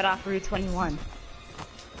 But off Route 21.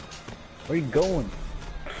 Where you going?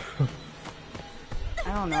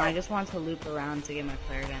 I don't know. I just want to loop around to get my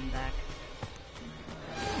flare gun back.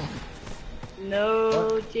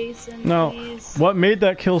 No, Jason, No, please. what made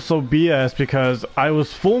that kill so BS because I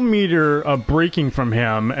was full meter of breaking from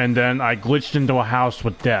him, and then I glitched into a house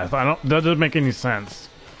with death. That doesn't make any sense.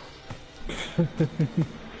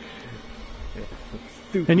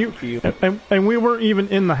 And you and we weren't even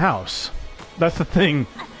in the house. That's the thing.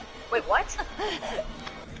 Wait, what?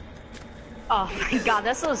 Oh my god,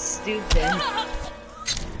 that's so stupid.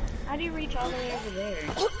 How do you reach all the way over there?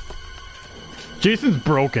 Jason's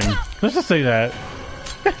broken. Let's just say that.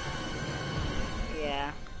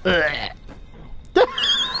 Yeah.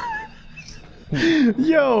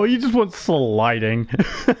 Yo, you just went sliding.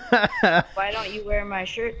 Why don't you wear my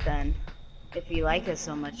shirt then? If you like us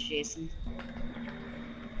so much, Jason.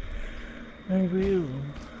 I will.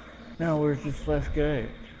 Now where's this last guy?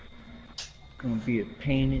 Gonna be a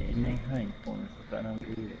pain in the hind corners if I don't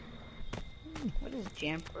do it. What is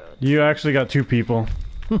Jump Road? You actually got 2 people.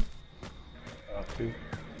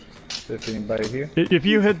 Is there anybody here? If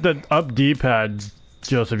you hit the up D-pad,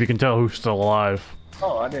 Joseph, you can tell who's still alive.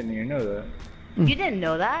 Oh, I didn't even know that. You didn't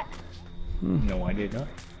know that? No, I did not.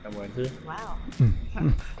 I went to. Wow.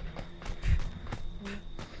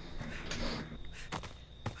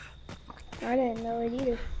 I didn't know it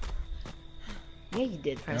either. Yeah, you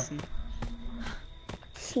did, Preston. I'm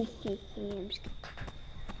just kidding.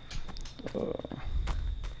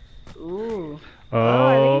 Ooh. Oh,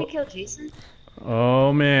 are we gonna kill Jason?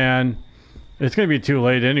 Oh man. It's gonna be too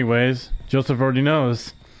late anyways. Joseph already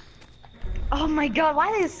knows. Oh my god,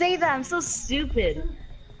 why did they say that? I'm so stupid.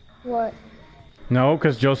 What? No,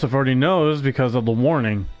 because Joseph already knows because of the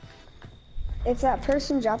warning. If that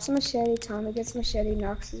person drops a machete, Tommy gets a machete,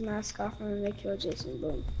 knocks his mask off, and then they kill Jason.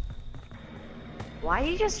 Boom. Why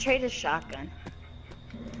did you just trade his shotgun?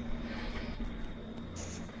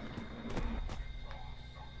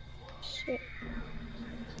 Shit.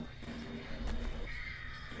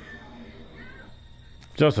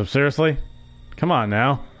 Joseph, seriously? Come on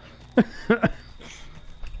now. That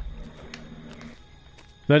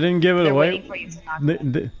didn't give it They're away. waiting for you to knock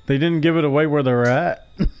them. They didn't give it away where they're at.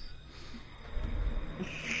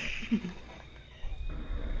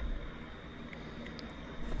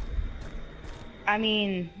 I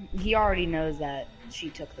mean, he already knows that she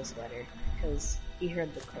took the sweater because he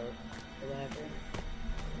heard the quote or whatever.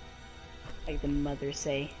 Like the mother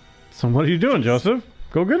say. So what are you doing, Joseph?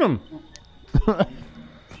 Go get him. Take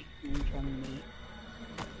them from me.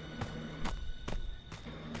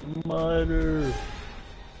 Murder.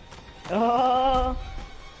 Oh,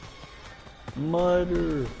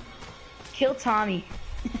 Murder. kill Tommy.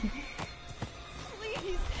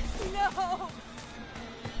 Please, no.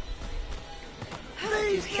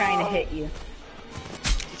 He's trying to hit you.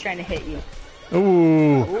 He's trying to hit you.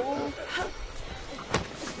 Ooh.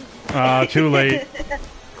 Too late.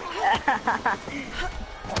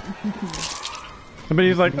 But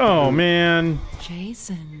he's like, oh man.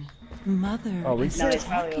 Jason. Mother Oh, is no, it's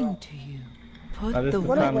probably talking wrong. to you. Put Now, this the is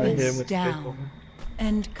the time to hit weapons with down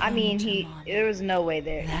and come I mean, to Mommy. there was no way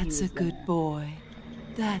there. That's he a was good gonna- boy.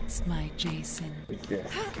 That's my Jason. Yeah.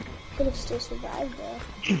 Could have still survived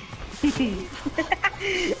though.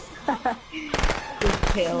 Just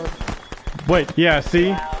killed. Wait, yeah, see?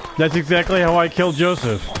 Wow. That's exactly how I killed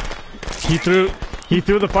Joseph. He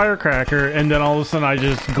threw the firecracker, and then all of a sudden I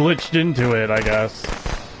just glitched into it, I guess.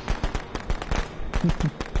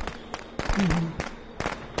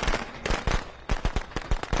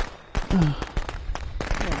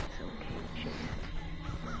 That's okay, Jason.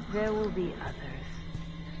 There will be others.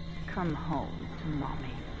 Come home to Mommy.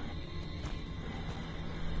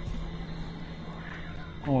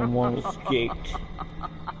 Only one escaped.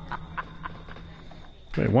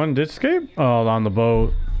 Wait, one did escape? Oh, on the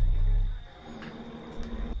boat.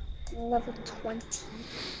 Level 20.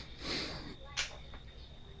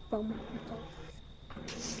 Boom.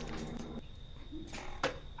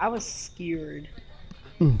 I was scared.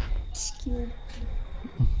 Skewed.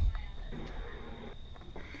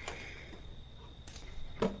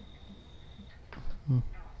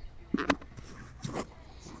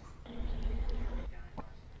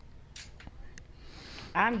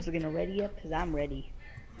 I'm just gonna ready up because I'm ready.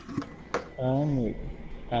 I'm ready.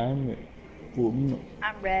 I'm ready. Boom.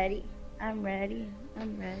 I'm ready. I'm ready.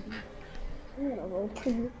 I'm ready. I'm gonna roll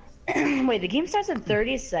too. Wait, the game starts in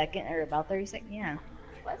 30 seconds, or about 30 seconds? Yeah.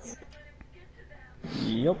 What?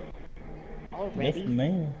 Yep. Already? Yes,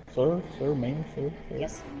 ma'am. Sir, sir, ma'am, sir, sir.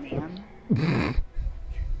 Yes, ma'am.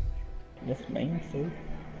 Yes, ma'am, sir.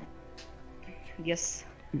 Yes.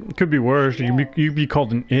 Could be worse. You'd be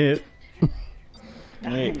called an it.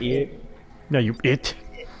 Yeah, it. Yeah, you it.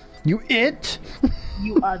 You it?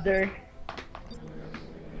 You other.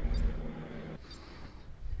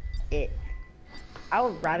 It. I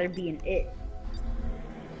would rather be an it.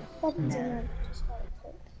 Weapons in there. Just gotta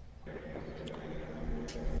click.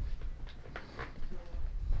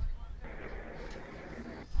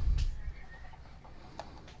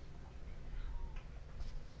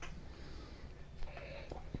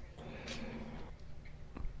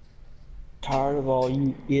 Tired of all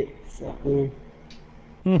you its out there.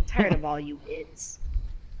 Tired of all you its.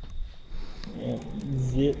 Yeah,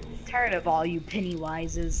 zip. Tired of all you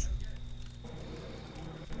Pennywises.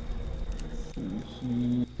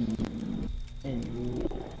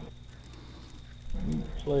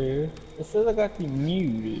 Player. It says I got you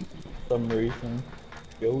muted for some reason.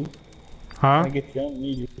 Joey, Huh? I get you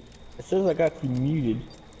unmuted. It says I got you muted.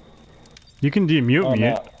 You can demute Oh, me.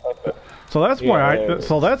 no. Okay. So that's Yeah, why there it is.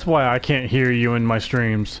 so that's why I can't hear you in my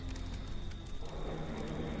streams.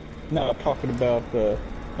 No, I'm talking about the,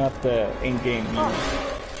 not the in-game mute.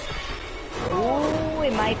 Oh,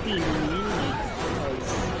 it might be me.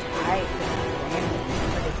 Because I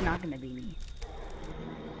but it's not gonna be me.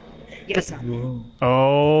 Yes.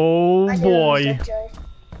 Oh I knew it was boy. that Joey.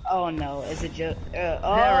 Oh no, is it Joe? They're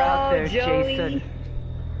out there, Joey. Jason.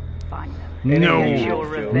 Find them. No, Get your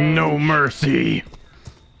revenge. no mercy.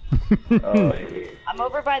 I'm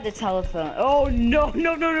over by the telephone. Oh no,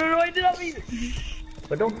 no, no, no, no! I did not mean.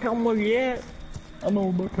 But don't tell me where you at. I'm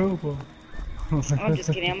on my telephone. I'm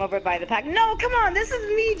just kidding. I'm over by the pack. No, come on. This is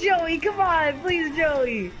me, Joey. Come on, please,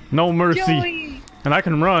 Joey. No mercy. Joey. And I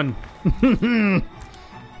can run.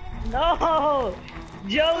 No,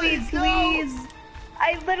 Joey, please.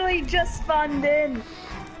 I literally just spawned in.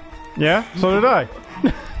 Yeah, so did I.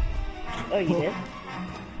 Oh, you did?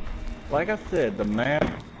 Like I said, the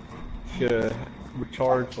map should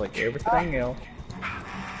recharge like everything else.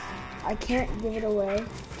 I can't give it away.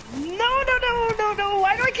 No, no, no, no, no.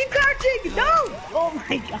 Why do I keep crouching? No. Oh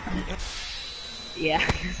my god. Yeah,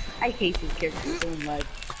 I hate this character so much.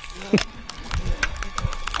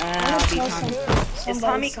 Is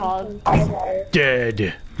Tommy called?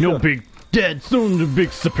 Dead. No big dead. Soon the big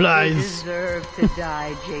They supplies. deserve to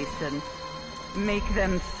die, Jason. Make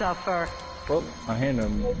them suffer. Well, I had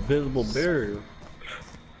an invisible barrier.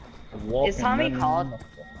 I was walking Is Tommy down- called?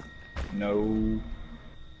 No.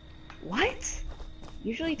 What?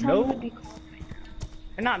 Usually Tommy No. would be called by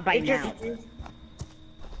now. Or not by It now. just-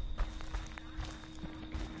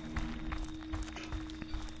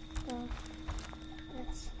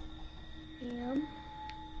 That's him.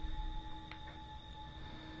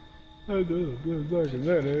 I do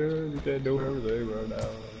everything right now.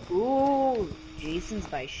 Ooh, Jason's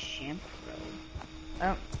by Shampro.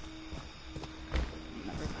 Oh.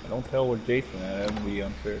 Don't tell where Jason at. That would be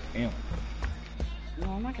unfair to him. No,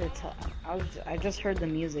 I'm not gonna tell. I just heard the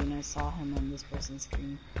music and I saw him on this person's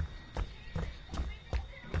screen.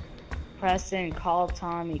 Preston, call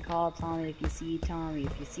Tommy. Call Tommy if you see Tommy.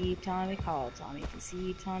 If you see Tommy, call Tommy. If you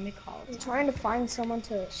see Tommy, call Tommy. I'm trying to find someone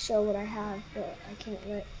to show what I have, but I can't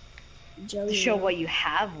let Joey Show know. what you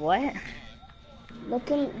have? What?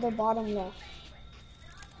 Look in the bottom left.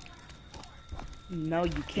 No,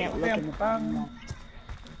 you can't look in the bottom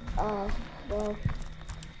left. Well,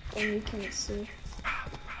 then you can't see.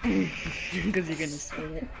 Because you're gonna say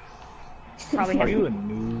it. Probably Are have you a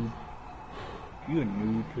noob? You a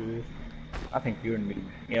noob to this? I think you're a noob.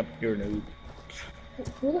 Yep, you're a noob.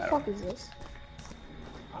 Who the fuck is this?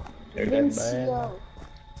 They're Even that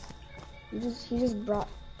bad. He just brought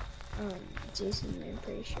Jason. I'm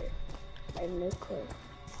pretty sure. I have no clue.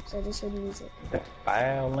 So I just heard music. That's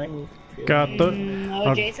foul language. Got the.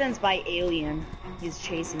 No, Jason's by Alien. He's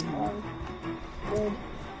chasing him. Good.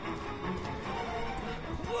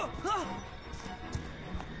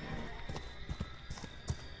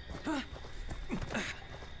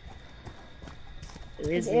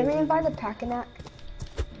 Is Alien by the Pacanac?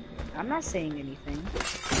 I'm not saying anything.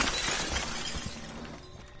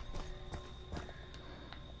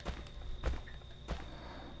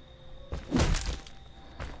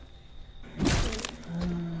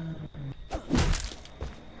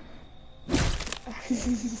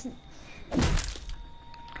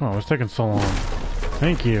 Oh, it's taking so long.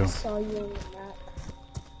 Thank you. I saw you on the map.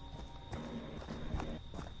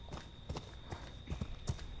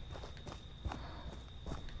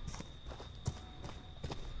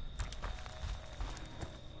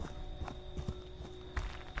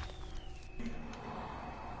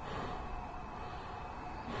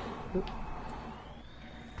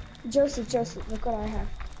 Joseph, look what I have.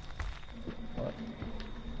 What?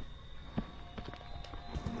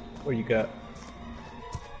 What you got?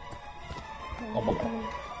 Oh my god.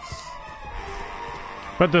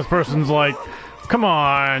 But this person's like, come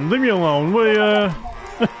on, leave me alone, will ya?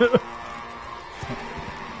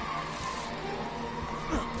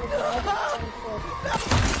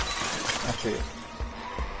 That's it.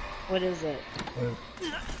 What is it?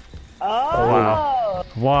 Oh, wow.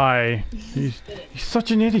 Why? He's such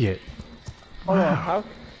an idiot. Hold on, how?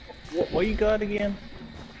 What you got again?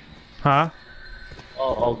 Huh?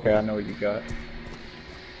 Oh, okay, I know what you got.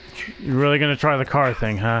 You really gonna try the car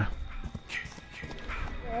thing, huh?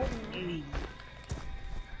 You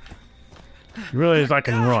realize I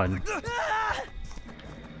can run.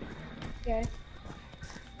 Okay.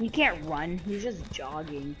 He can't run. He's just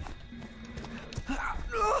jogging.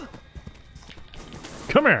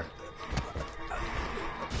 Come here.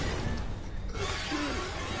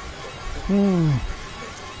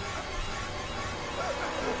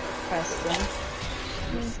 Preston.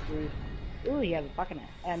 Ooh, you have a fucking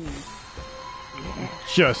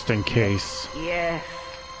Just in case. Yes.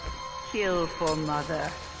 Kill for mother.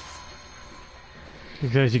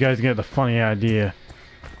 Because you guys get the funny idea.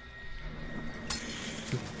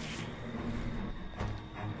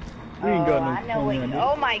 We ain't got no I know what. plan.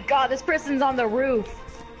 Oh my god, this person's on the roof.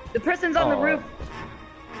 The person's on the roof.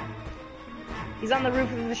 He's on the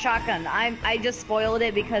roof with the shotgun. I just spoiled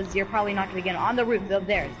it because you're probably not gonna get him on the roof up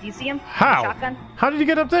there. Do you see him? How? The shotgun? How did you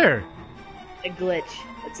get up there? A glitch.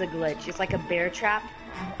 It's a glitch. It's like a bear trap.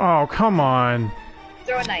 Oh, come on.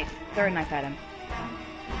 Throw a knife. Throw a knife at him.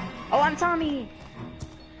 Oh, I'm Tommy.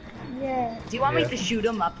 Yeah. Do you want me to shoot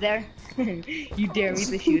him up there? You dare me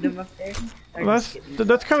to shoot him up there?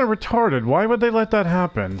 That's kind of retarded. Why would they let that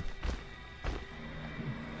happen?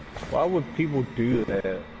 Why would people do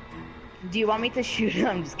that? Do you want me to shoot him?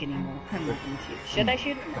 I'm just kidding. I'm not gonna shoot. Should I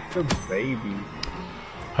shoot him? They're babies.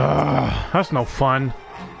 That's no fun.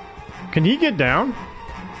 Can he get down?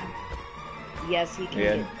 Yes, he can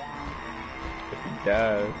Yeah. get down. If he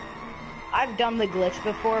dies. I've done the glitch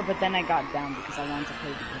before, but then I got down because I wanted to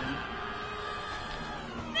play the game.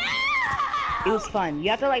 It was fun.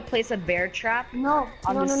 You have to like place a bear trap on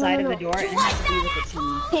the side of the door and it has to be with a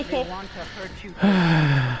team. They want to hurt you.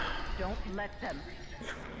 Don't let them.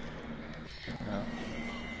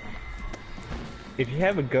 If you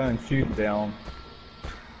have a gun, shoot it down.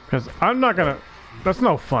 Because I'm not gonna... That's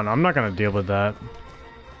no fun. I'm not gonna deal with that.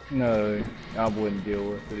 No, I wouldn't deal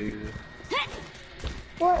with it either.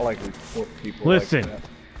 What? I like to report people Listen. like that.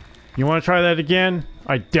 You want to try that again?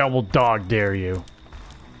 I double dog dare you.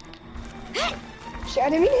 I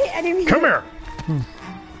didn't mean Come here!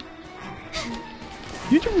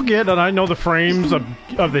 Did you forget that I know the frames of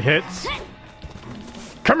the hits?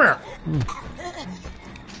 Come here!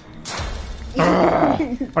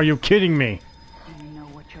 Are you kidding me? You know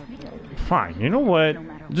what you're doing. Fine, you know what?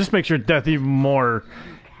 Just makes your death even more...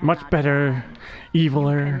 much better...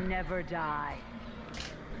 eviler. Never die.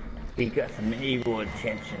 He got some evil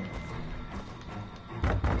intentions.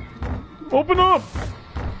 Open up!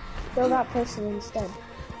 Kill that person instead.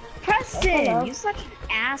 Preston, Hello. you such an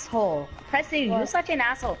asshole. Preston, you such an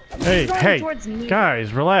asshole. Hey, He's going hey, towards me.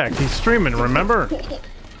 guys, relax. He's streaming, remember?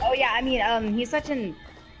 Oh yeah, I mean, he's such an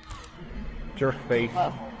Jerk face.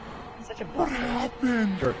 such a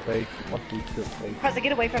bastard. Jerk face. What's this jerk face? Preston,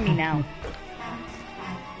 get away from me now.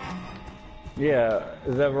 Yeah,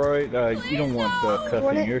 is that right? You don't want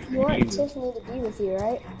cussing your You want either. Tiffany to be with you,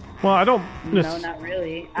 right? Well, I don't... No, not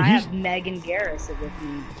really. I He's- have Megan Garrison with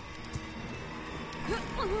me.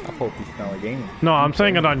 I hope you smell a game. No, I'm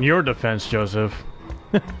saying it on your defense, Joseph.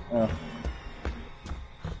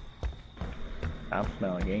 I'm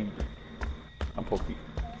smelling game. I'm supposed to be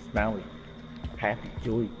smiling, happy,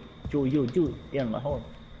 joy, in my heart.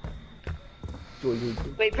 Joy.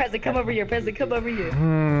 Wait, Preston, come over here. Preston, come over here.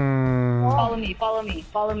 Follow me. Follow me.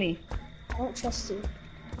 Follow me. I don't trust you.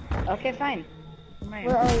 Okay, fine. Right.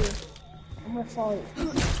 Where are you? I'm gonna follow you.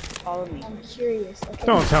 Follow me. I'm curious. Okay.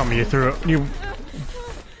 Don't tell me you threw it. You...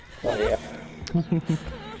 Oh yeah.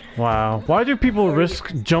 Wow. Why do people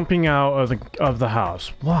risk jumping out of the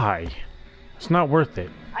house? Why? It's not worth it.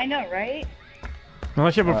 I know, right?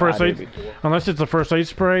 Unless you have a I first did aid... before. Unless it's a first aid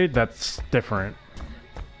spray, that's different.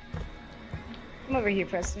 Come over here,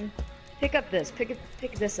 Preston. Pick up this. Pick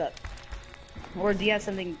this up. Or do you have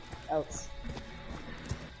something else?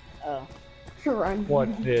 Oh. Run.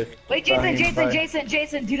 What's this? Wait,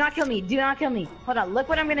 Jason, do not kill me. Do not kill me. Hold on. Look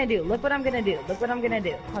what I'm gonna do. Look what I'm gonna do. Hold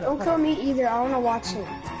on. Don't kill me either. I wanna watch him.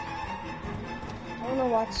 I wanna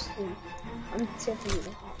watch him. I'm Tiffany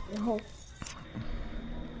the Hawk.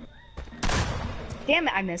 No. Damn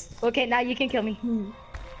it, I missed. Okay, now you can kill me.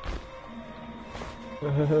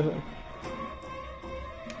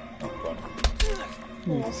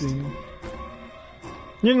 Yes. You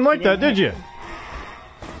didn't like that, did you?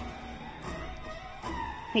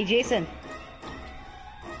 Hey, Jason.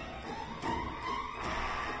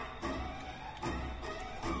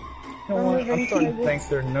 You know what? I'm starting to think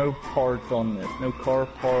there are no parts on this. No car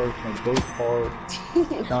parts, no boat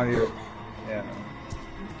parts. Not even, yeah.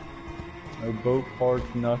 No boat parts,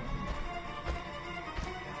 nothing.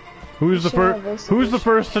 Who's the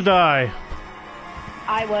first to die?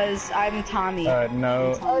 I'm Tommy.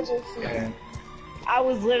 No. Oh, JC. And I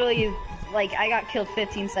was literally, like, I got killed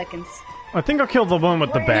 15 seconds. I think I killed the one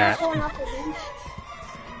with the bat. Oh,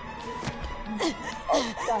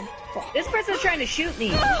 God. Fuck. This person's trying to shoot me.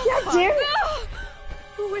 God damn it!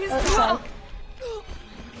 Who is Oh, that? sorry.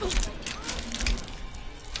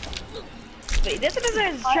 Wait, this person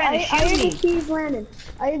is I trying to have shoot the me. keys, Landon.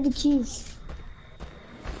 I have the keys.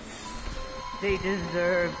 They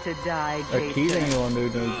deserve to die, a key Jason. thing you want to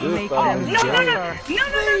do Make this. them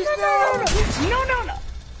No.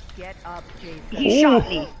 Get up, Jason. He shot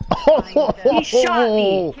me. He shot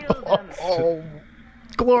me. Kill them. Oh,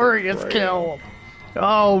 glorious kill.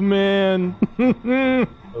 Oh, man.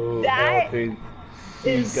 Oh, That dude.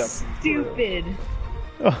 Is got- stupid.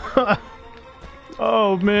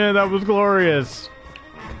 Oh, man, that was glorious.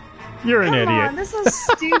 You're an Come idiot. on, this is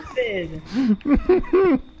stupid.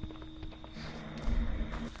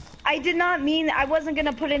 I did not mean, I wasn't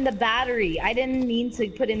gonna put in the battery. I didn't mean to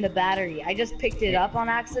put in the battery. I just picked it up on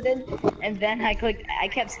accident, and then I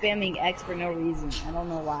kept spamming X for no reason. I don't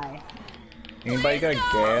know why. Anybody got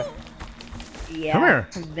gas? Yeah. Come here.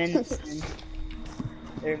 Vincent.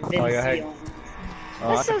 They're Oh, yeah, hey. Vincent.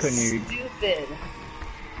 Oh, That's I so couldn't use. stupid.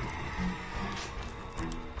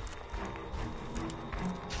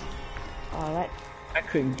 Oh, that. I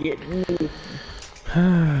couldn't get.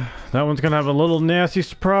 That one's gonna have a little nasty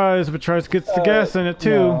surprise if it tries to get the gas in it, too.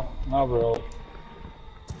 No, not really.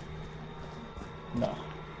 No.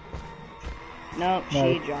 No,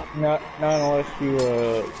 she dropped. Not unless you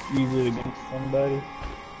use it against somebody.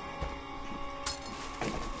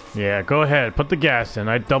 Yeah, go ahead. Put the gas in.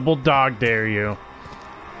 I double dog dare you.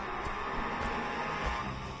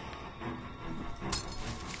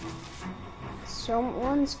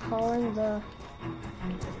 Someone's calling the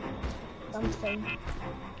something.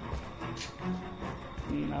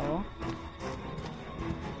 No.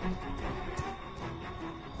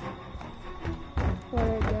 What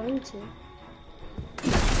are they going to?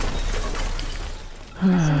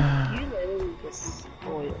 You literally just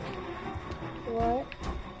spoiled. What?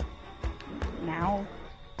 Now,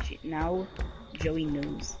 now, Joey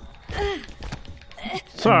knows.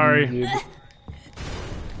 Sorry.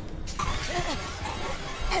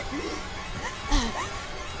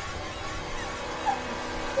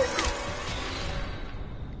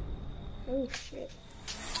 Oh shit.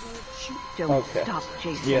 Don't Okay. stop,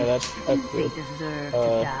 Jason. Yeah, that's They good. deserve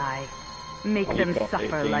to die. Make them don't say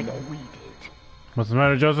suffer like anything, we did. What's the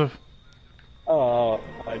matter, Joseph?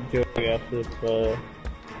 Joey asked if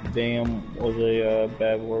damn was a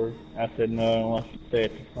bad word. I said no unless you say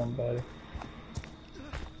it to somebody.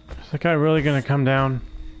 Is that guy really gonna come down?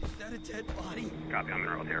 Is that a dead body? Copy on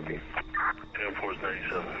neurotherapy. Air Force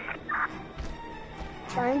 97.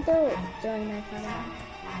 Try and throw it during that time.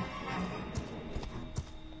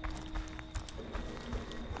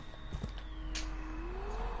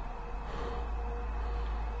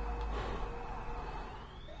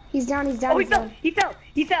 He's down, he's down. Oh, he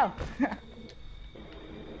fell!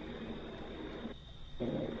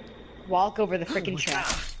 Walk over the freaking trap.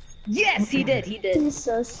 Yes, he did. He's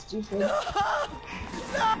so stupid.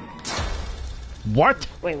 What?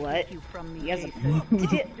 Wait, what? You from He has a Jason. did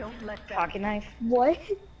he Don't let that pocket knife? What?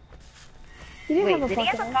 He didn't Wait, have a did he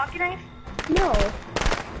have a pocket pocket knife? knife. No.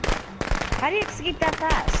 How did he escape that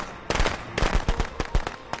fast?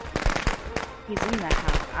 He's in that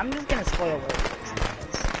house. I'm just gonna spoil it.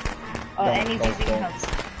 Oh, and he's using hooks.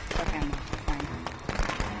 Okay, I'm fine.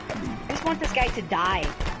 I just want this guy to die.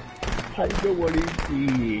 I know what he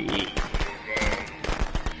did.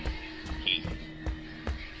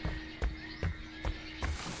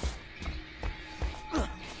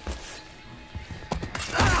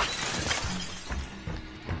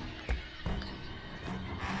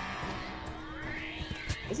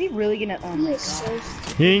 Is he really gonna? Oh my He god. is so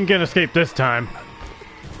stupid. He ain't gonna escape this time.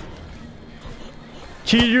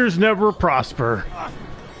 Cheaters never prosper. I'm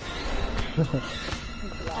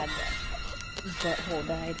glad that hole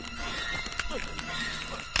died.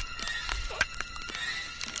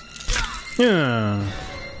 Yeah.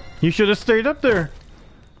 You should have stayed up there.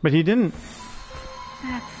 But he didn't.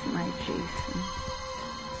 That's my Jason.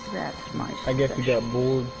 That's my I guess he got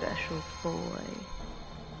bored. special boy.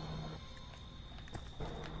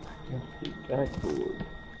 He got bored.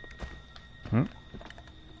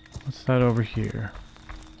 What's that over here?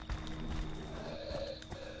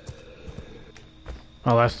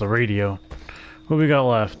 Oh, that's the radio. What we got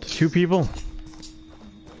left? 2 people?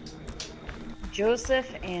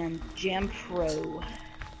 Joseph and Jam Pro.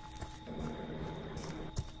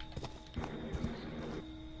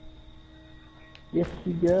 Yes,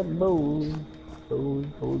 he got bored.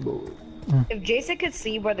 Bored. If Jason could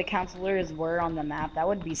see where the counselors were on the map, that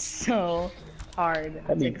would be so hard.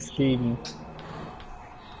 That'd be cheating.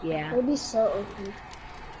 Yeah. That would be so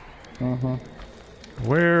OP.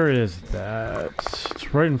 Where is that?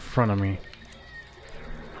 It's right in front of me.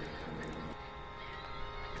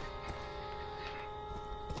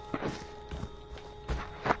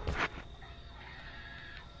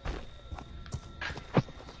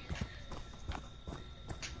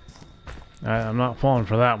 I'm not falling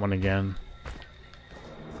for that one again.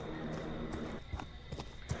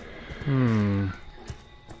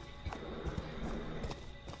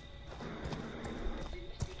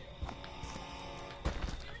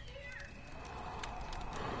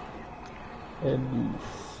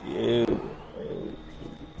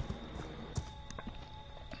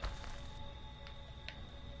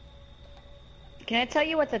 Can I tell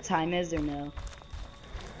you what the time is or no?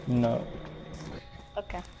 No.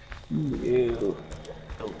 Okay. No.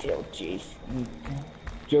 Don't tell Jason.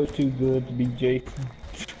 Joe's too good to be Jason.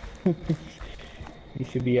 He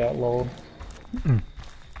should be outlawed.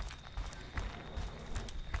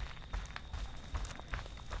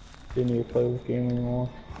 Didn't even play this game anymore.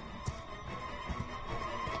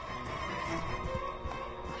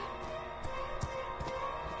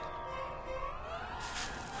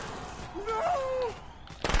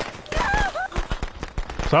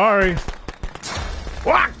 Sorry.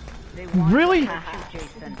 What? They want Really? to catch you,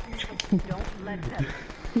 Jason. Don't let them.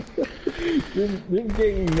 This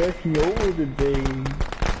game messed me over today.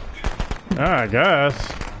 I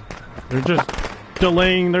guess. They're just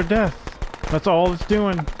delaying their death. That's all it's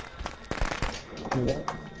doing.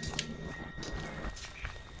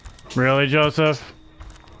 Really, Joseph?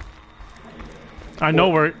 I know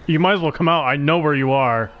where... You might as well come out. I know where you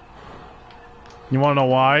are. You want to know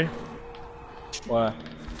why? Why?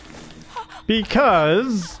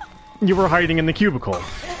 Because you were hiding in the cubicle.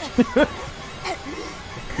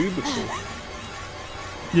 Cubicle?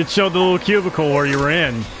 You'd show the little cubicle where you were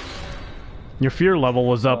in. Your fear level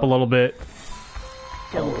was up a little bit.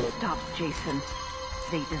 Don't stop, Jason.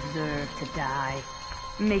 They deserve to die.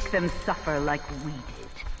 Make them suffer like we did.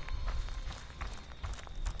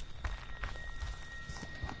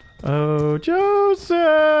 Oh,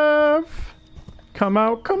 Joseph! Come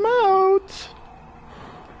out, come out!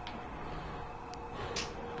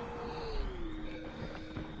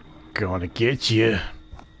 Gonna get you.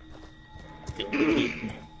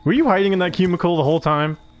 Were you hiding in that cubicle the whole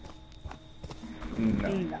time?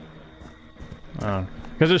 No. Oh.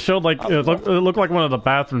 Because it showed like it looked like one of the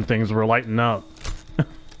bathroom things were lighting up.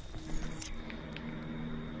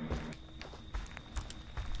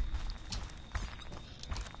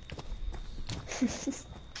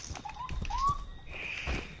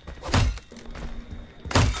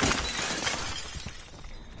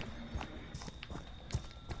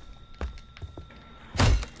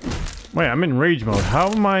 Wait, I'm in rage mode.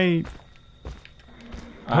 How am I?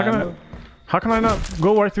 How can I not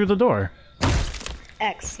go right through the door?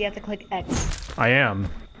 X. You have to click X. I am.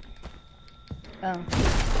 Oh.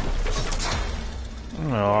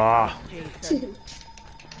 Ah. Jason.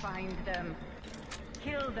 Find them.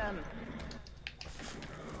 Kill them.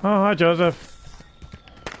 Oh, hi, Joseph.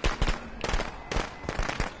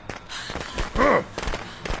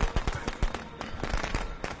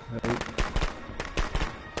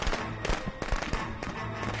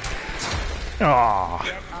 Ah.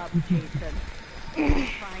 Get up, Jason.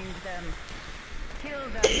 Find them. Kill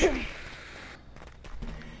them.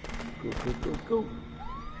 Go.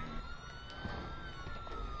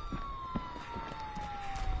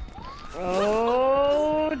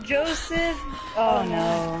 Oh, Joseph. Oh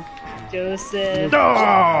no. Joseph.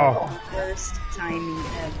 Oh! Worst timing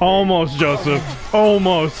ever. Almost, Joseph.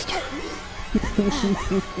 Almost.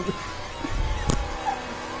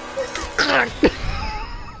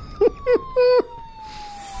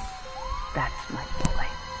 That's my boy.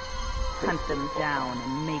 Hunt them down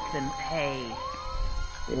and make them pay.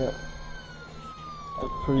 Yeah.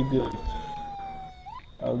 That's pretty good.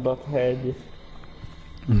 I was about to have this.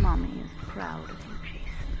 Mommy is proud of you, Jason.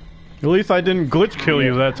 At least I didn't glitch kill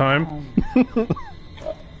you that time.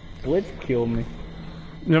 Glitch kill me.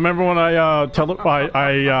 You remember when I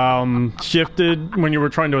shifted when you were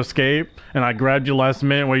trying to escape, and I grabbed you last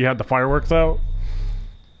minute where you had the fireworks out?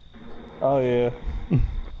 Oh yeah.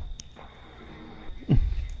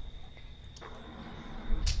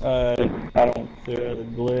 I don't see the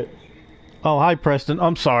glitch. Oh, hi, Preston.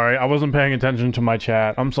 I'm sorry. I wasn't paying attention to my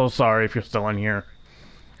chat. I'm so sorry if you're still in here.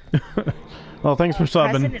 Well, thanks for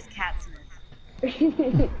subbing. Preston is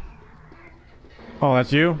Catsmith. Oh,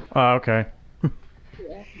 that's you? Okay.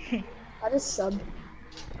 Yeah. I just subbed.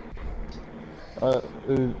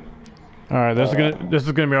 Alright, this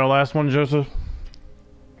is gonna be our last one, Joseph.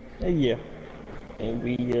 Yeah. And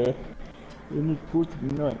we need food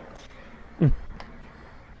tonight.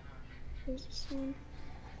 Here's this one.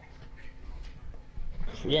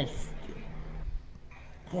 Yes.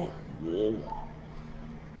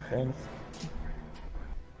 Thanks.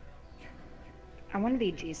 I want to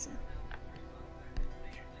be Jason.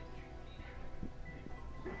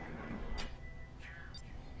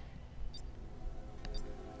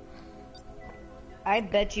 I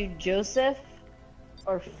bet you Joseph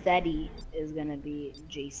or Fetty is gonna be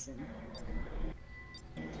Jason.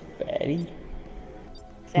 Fatty?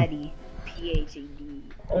 Fetty. P-H-E-D.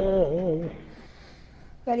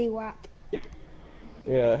 Betty Wap.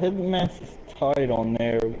 Yeah, his mask is tied on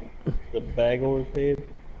there. The bag over his head.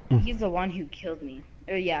 He's the one who killed me.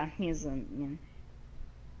 Oh yeah, he's yeah.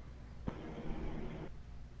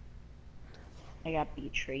 I got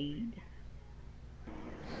betrayed.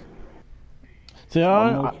 See,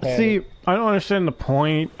 I don't understand the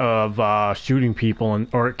point of shooting people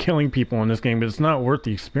or killing people in this game, but it's not worth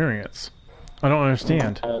the experience. I don't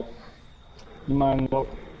understand. You might well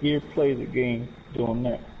you play the game doing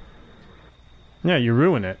that. Yeah, you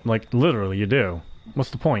ruin it. Like, literally, you do. What's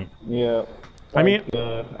the point? Yeah. I mean,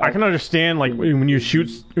 I can understand, like, when you're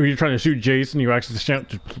trying to shoot Jason, you actually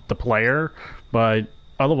shoot the player, but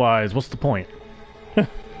otherwise, what's the point?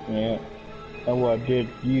 Yeah. That's what I did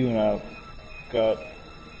to you, and I got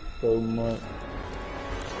so much.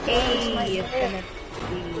 Hey, it's gonna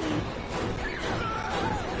be...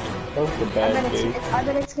 That was a bad day. I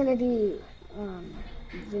bet it's gonna be,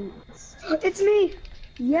 Vince. It's me!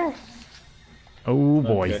 Yes! Oh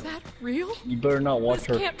boy. Is that real? You better not watch This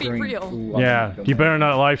her can't be stream. real. Ooh, Yeah, you better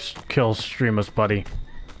not live kill stream us, buddy.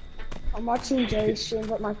 I'm watching Jerry's stream,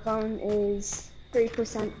 but my phone is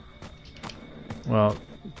 3%. Well,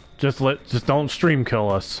 just don't stream kill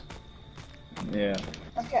us. Yeah.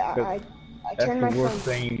 Okay, I That's turned the my worst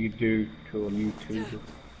phone. thing you do to a YouTuber.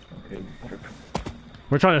 Okay.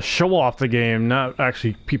 We're trying to show off the game, not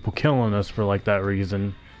actually people killing us for like that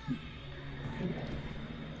reason.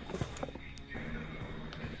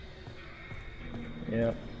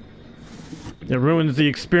 Yeah. It ruins the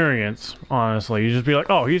experience, honestly. You just be like,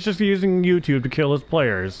 oh, he's just using YouTube to kill his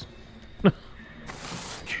players.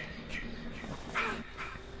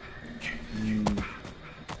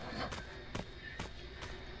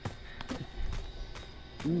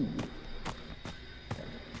 Ooh.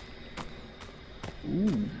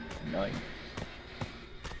 Ooh, nice.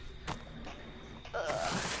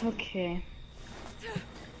 Okay.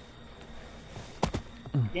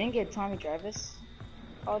 Didn't get Tommy Jarvis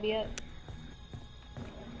called yet.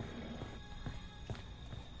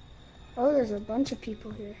 Oh, there's a bunch of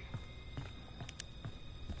people here.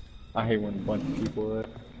 I hate when a bunch of people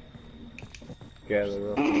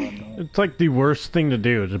gather up. And whatnot. It's like the worst thing to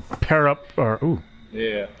do, to pair up, or, ooh.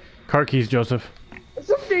 Yeah. Car keys, Joseph.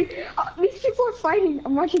 Something. These people are fighting.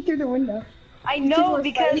 I'm watching through the window. I know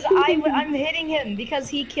because I'm hitting him because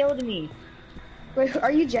he killed me. Wait,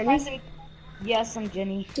 are you Jenny? Yes, I'm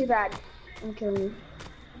Jenny. Too bad. I'm killing you.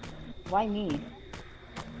 Why me?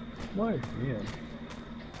 What? Yeah.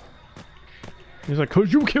 He's like,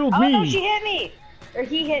 'cause you killed Oh me! no, she hit me! Or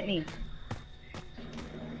he hit me.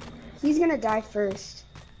 He's gonna die first.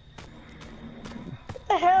 What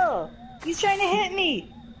the hell? He's trying to hit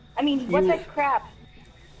me! I mean, what's that crap?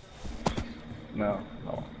 No.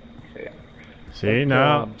 Oh. Yeah. See,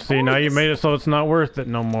 now you made it so it's not worth it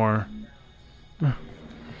no more.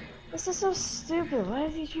 This is so stupid. Why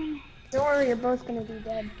is he trying? Don't worry, you're both gonna be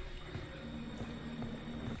dead.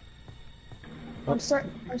 I'm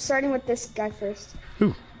starting with this guy first.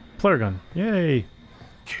 Ooh, flare gun. Yay!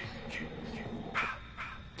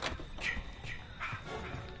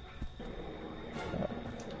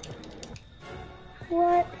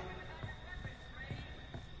 What?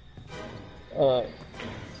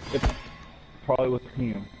 It probably was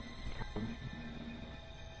him.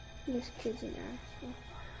 This kid's an asshole.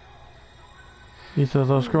 He says,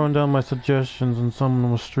 I was scrolling down my suggestions and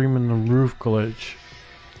someone was streaming the roof glitch.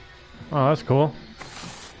 Oh, that's cool.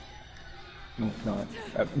 No, it's not.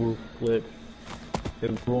 That roof glitch.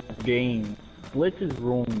 It ruins game. Glitches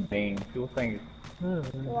ruin game. People think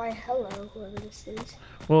Why, hello, whoever this is.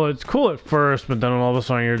 Well, it's cool at first, but then all of a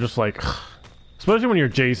sudden you're just like... Especially when you're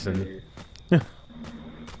Jason.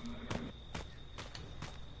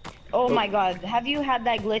 Oh my god, have you had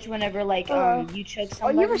that glitch whenever, like, you choke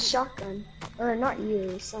somebody? Oh, you have a shotgun. Or not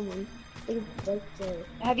you, someone.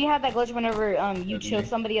 Have you had that glitch whenever, you choke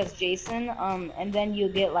somebody as Jason, and then you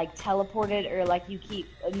get, like, teleported, or, like, you keep,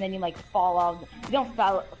 and then you, like, fall off, you don't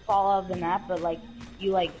fall off the map, but, like,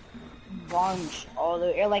 you, like, launch all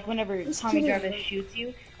the, or, like, whenever Tommy Jarvis shoots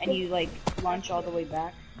you, and you, like, launch all the way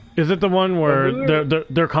back? Is it the one where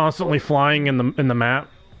they're constantly flying in the map?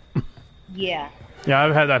 Yeah. Yeah,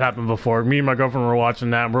 I've had that happen before. Me and my girlfriend were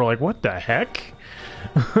watching that, and we're like, what the heck?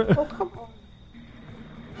 Oh, come on.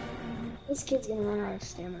 This kid's gonna run out of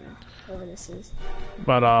stamina, whoever this is.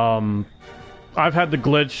 But, I've had the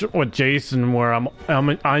glitch with Jason where I'm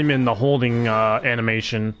in the holding,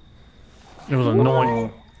 animation. It was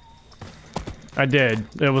annoying. I did.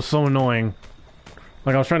 It was so annoying.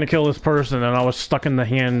 Like, I was trying to kill this person, and I was stuck in the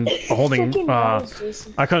hand holding,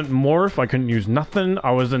 I couldn't morph, I couldn't use nothing, I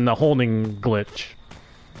was in the holding glitch.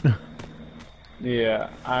 Yeah,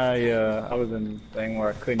 I was in the thing where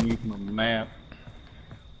I couldn't use my map.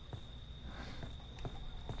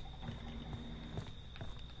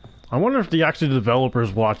 I wonder if the actual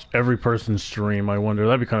developers watch every person's stream, I wonder,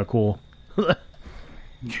 that'd be kind of cool.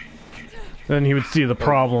 Then he would see the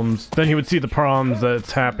problems,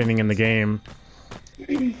 that's happening in the game.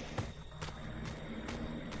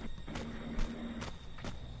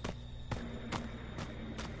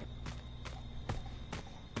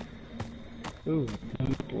 Ooh,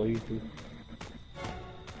 blazes.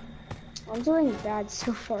 I'm doing bad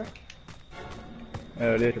so far.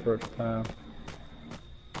 Oh, it is your first time.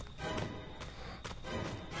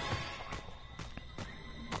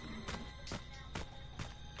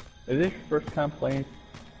 Is this your first time playing?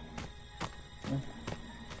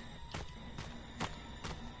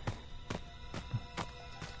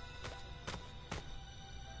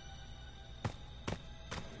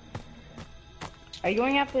 Are you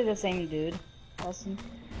going after the same dude, Austin?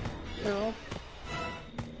 No.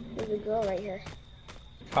 There's a girl right here.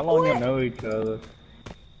 How long you know each other?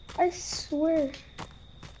 I swear.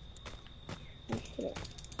 Okay.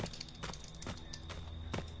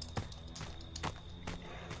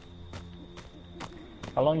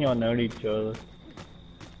 How long y'all known each other?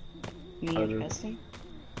 Me and Justin?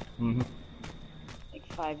 Mm-hmm. Like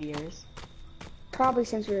 5 years. Probably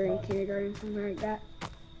since we were in kindergarten, something like that.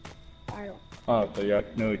 I don't. Oh, so y'all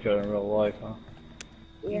know each other in real life, huh?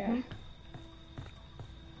 Yeah.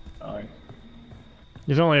 Nice.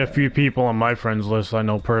 There's only a few people on my friends list I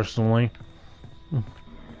know personally.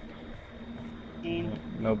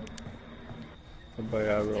 Nope. Nobody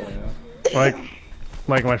I really know.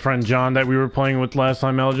 Like my friend John that we were playing with last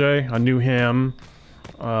time, LJ. I knew him.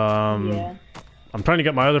 Yeah. I'm trying to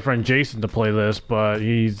get my other friend Jason to play this, but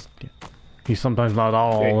he's sometimes not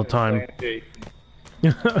all the time.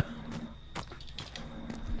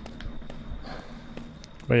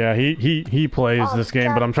 But yeah, he plays this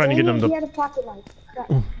game, but I'm trying to get him He to. had a pocket knife. Crap.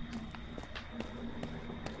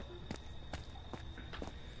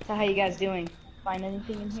 So how you guys doing? Find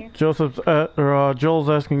anything in here? Joel's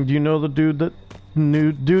asking, do you know the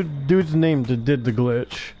dude's name that did the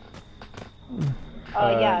glitch?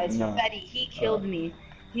 Yeah, it's no. Fetty. He killed me.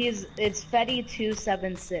 It's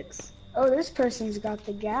Fetty276. Oh, this person's got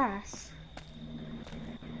the gas.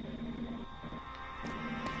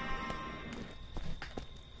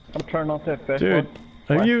 I'm turning off that Dude,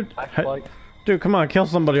 have you? Dude, come on, kill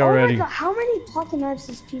somebody already. Oh my god, how many pocket knives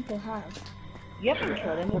does people have? You haven't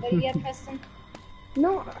killed anybody yet, Preston?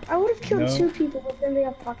 No, I would have killed No. 2 people, but then they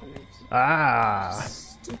have pocket knives. Ah!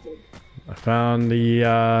 Stupid. I found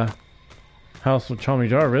the house of Tommy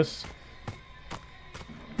Jarvis.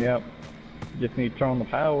 Yep. Just need to turn on the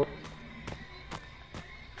power.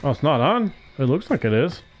 Oh, it's not on? It looks like it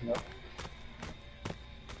is. Nope.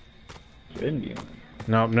 Shouldn't be.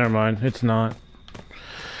 Nope, never mind. It's not.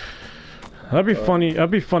 That'd be funny. That'd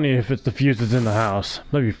be funny if it's the fuse is in the house.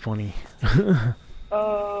 That'd be funny.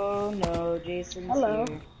 Oh no, Jason's Hello.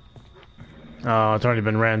 here. Oh, it's already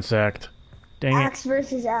been ransacked. Dang it. Axe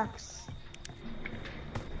versus axe.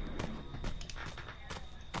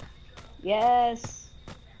 Yes.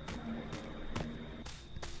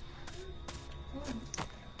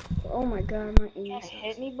 Oh my god, my aim Can't is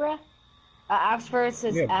hit me, bruh. Axe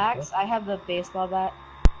versus Yeah, axe. I have the baseball bat.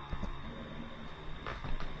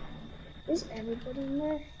 Is everybody in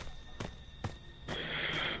there?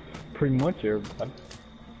 Pretty much everybody.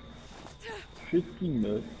 Pretty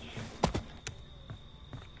much.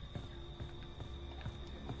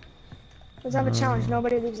 Let's have a challenge.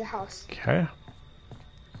 Nobody leaves the house. Okay.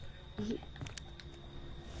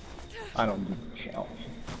 I don't do challenge.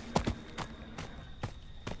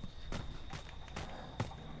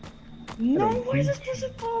 No, why is this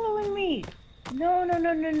person following me? No.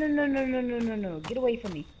 Get away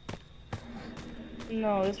from me.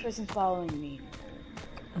 No, this person's following me.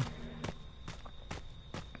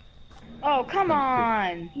 Oh, come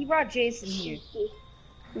on! He brought Jason here.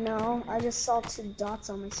 No, I just saw 2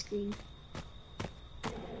 dots on my screen.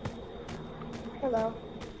 Hello.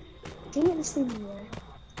 Dang it, this thing's there.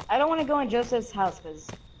 I don't want to go in Joseph's house because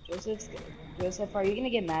Joseph, are you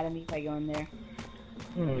gonna get mad at me if I go in there?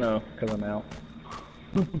 No, because I'm out.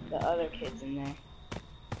 The other kid's in there.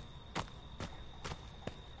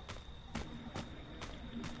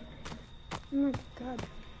 Oh my god.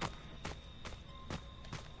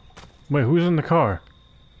 Wait, who's in the car?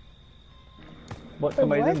 What,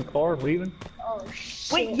 somebody's what? in the car leaving? Oh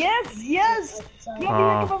shit. Wait, yes! Come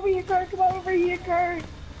over here, car. Come over here, car.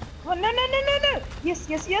 Oh, no.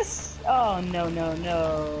 Yes. Oh,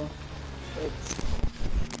 no. It's...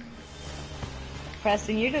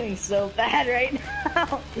 Preston, you're doing so bad right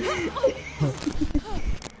now.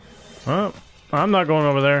 Oh, I'm not going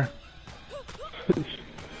over there.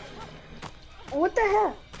 What the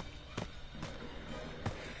hell?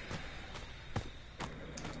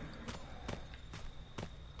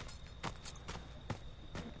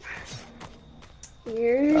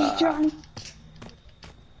 Here's Johnny.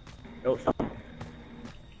 Oh,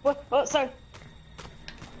 What? Oh, sorry.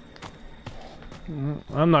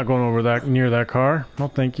 I'm not going over that near that car. No,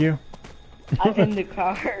 thank you. I'm in the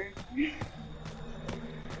car.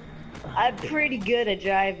 I'm pretty good at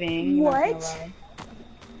driving. not gonna What? lie.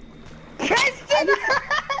 Preston!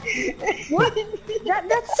 What?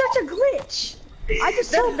 That's such a glitch. I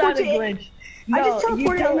just That's not a teleported. glitch. I just No, you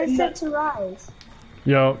teleported don't. and it said to rise.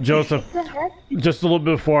 Yo, Joseph. What the heck? Just a little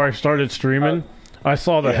bit before I started streaming, I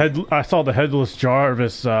saw the headless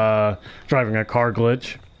Jarvis driving a car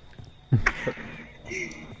glitch.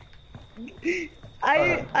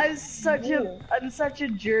 I'm such a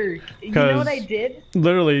jerk. You know what I did?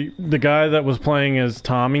 Literally, the guy that was playing as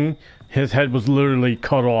Tommy, his head was literally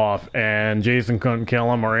cut off, and Jason couldn't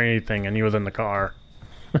kill him or anything, and he was in the car.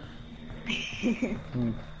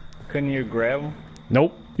 couldn't you grab him?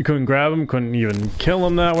 Nope, you couldn't grab him, couldn't even kill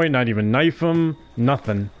him that way, not even knife him,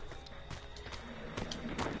 nothing.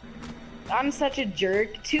 I'm such a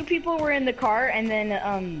jerk. 2 people were in the car, and then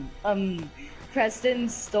Preston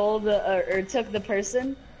stole or took the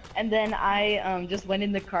person, and then I just went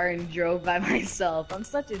in the car and drove by myself. I'm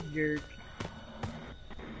such a jerk.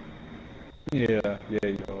 Yeah,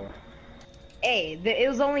 you are. Hey, it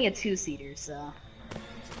was only a 2-seater, so.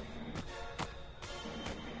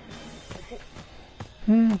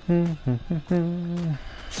 Oh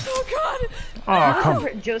god! Oh, come.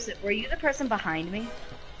 Joseph, were you the person behind me?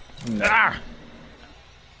 No. Ah!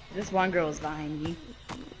 This one girl was behind me.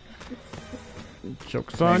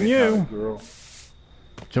 Joke's on Maybe it's not you. a girl.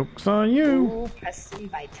 Joke's on you. Ooh, Preston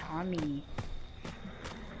by Tommy.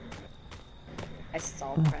 I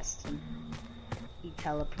saw Preston. He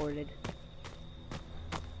teleported.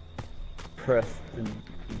 Preston.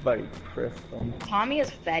 Buddy, Preston. Tommy is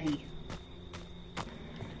Fetty.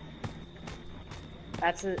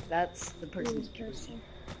 That's the person's person.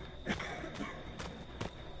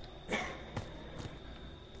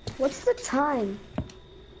 What's the time?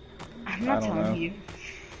 I'm not telling you.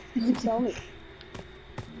 You tell me.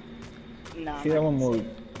 No. Tell him or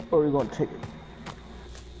we're gonna take it.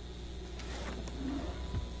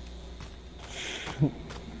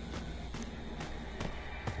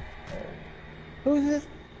 Who's this?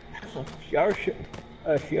 She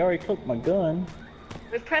already took my gun.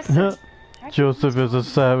 With Preston. Joseph is a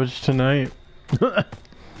savage tonight.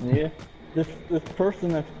 Yeah. This person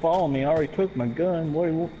that's following me already took my gun. What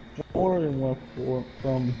more than what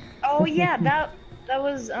from? Oh yeah, that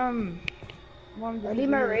was one. I need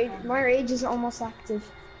my rage. My rage is almost active.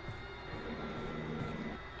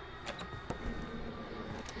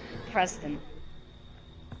 Preston,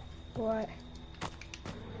 What?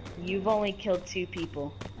 you've only killed 2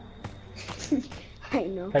 people. I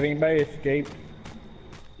know. Have anybody escaped?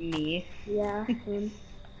 Me. Yeah, him.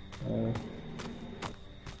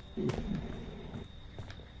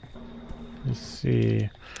 Let's see.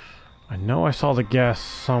 I know I saw the gas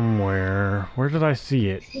somewhere. Where did I see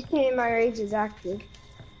it? My rage is active.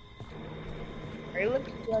 Are you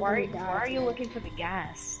looking? Why are you looking for the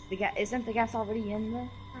gas? Isn't the gas already in there?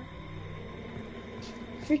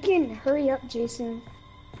 Freaking hurry up, Jason.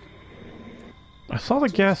 I saw the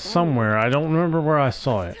gas somewhere. I don't remember where I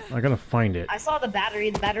saw it. I gotta find it. I saw the battery.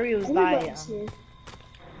 The battery was Everybody's by. here.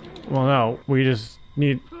 Well, no, we just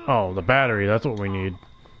need. Oh, the battery. That's what we need.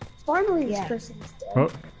 Finally, this Yeah. person's dead.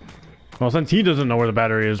 Oh. Well, since he doesn't know where the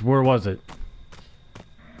battery is, where was it?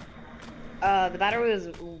 The battery was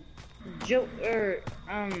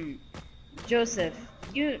Joseph.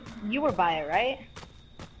 You were by it, right?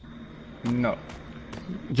 No.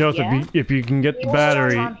 Joseph, Yeah? if you can get the Well,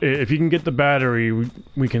 battery, Tom- if you can get the battery,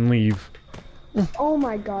 we can leave. Oh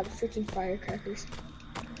my god, freaking firecrackers.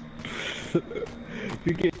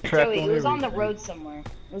 You get trapped Joey, on it was on the everything. road somewhere.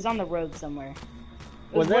 It was on the road somewhere.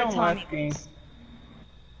 It Was that where on Tommy last game? was.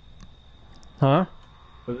 Huh?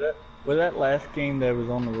 Was that last game that was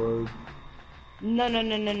on the road? No.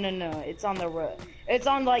 It's on the road. It's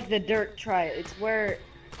on like the dirt trail. It's where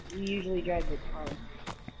you usually drive the car.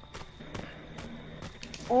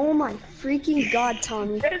 Oh my freaking god,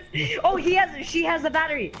 Tommy. Oh, she has the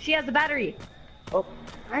battery. She has the battery. Oh,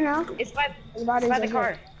 I know. It's by The battery's the right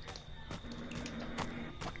car. here.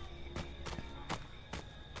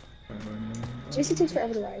 Jason takes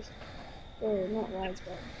forever to rise. Or not rise,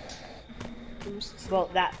 but... Well,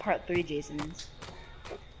 that part 3 Jason is.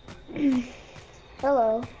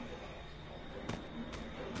 Hello.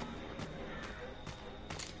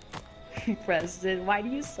 Preston, why do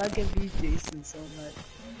you suck at being Jason so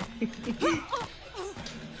much?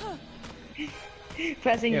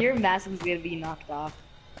 Preston, Yep. your mask is gonna be knocked off.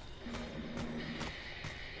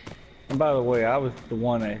 and by the way, I was the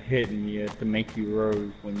one that hit you to make you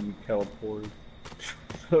rose when you teleported.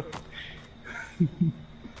 So,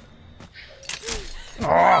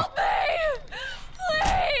 Help me!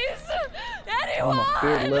 Please! Anyone! my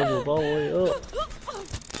spirit level's all the way up.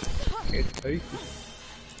 It's basic.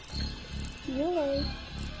 Yay. Oh,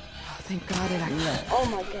 thank God it actually. Oh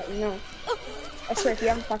my god, no. I swear, if you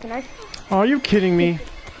have a fucking knife, Oh, are you kidding me?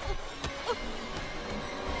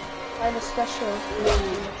 I have a special.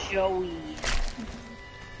 Joey.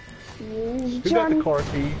 Who got Johnny. the car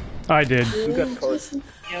key? I did. Who got the car key? Jason.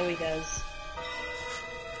 Joey does.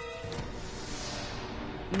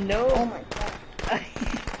 No. Oh my god.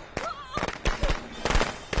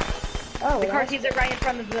 Oh, The car that's- keys are right in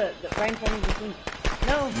front of the thing.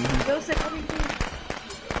 No, Joseph, what are you doing?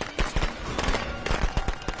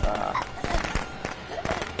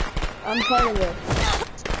 I'm part of it.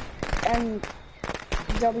 And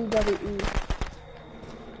WWE.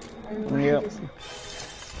 Yep.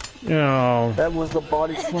 No. That was a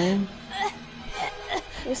body slam.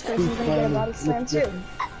 This person's gonna get a body slam too.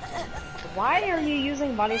 Why are you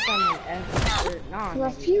using body slam and Well, I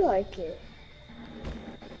non? feel like it.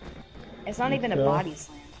 It's not even a Okay. body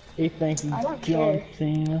slam. He thinks he's I don't John care.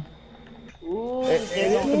 Cena. Ooh, It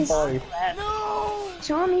there's is a body.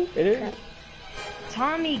 Johnny. It is.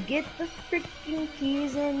 Tommy, get the freaking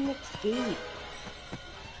keys and escape.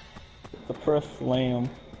 The press slam.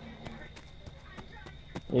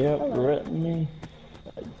 Yep, right me.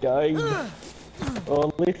 I died. Well,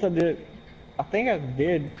 at least I did. I think I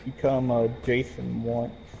did become Jason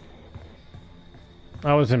once.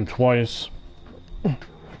 I was him twice.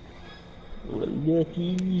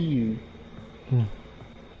 Lucky you.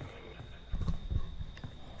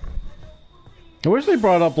 I wish they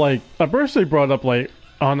brought up like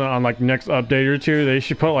on like next update or two, they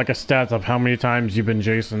should put like a stats of how many times you've been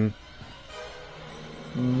Jason.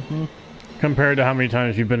 Compared to how many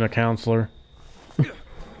times you've been a counselor. Oh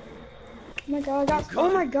my god,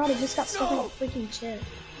 I just got stuck in a freaking chair.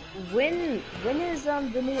 When is the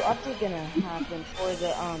new update gonna happen for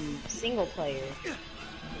the single player?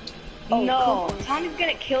 Oh, no, Tommy's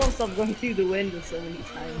gonna kill himself going through the window so many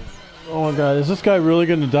times. Oh my god, is this guy really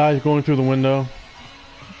gonna die going through the window?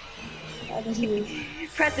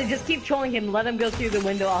 Preston, just keep trolling him, let him go through the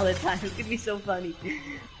window all the time. It's gonna be so funny.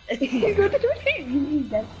 He's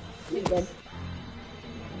dead. He's dead.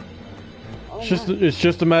 It's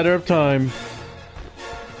just a matter of time.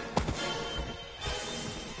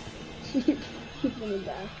 He's gonna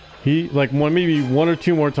die. He maybe one or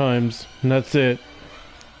two more times, and that's it.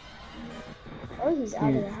 Oh, he's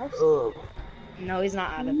out of the house. No, he's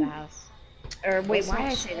not out of the house. Or wait, why did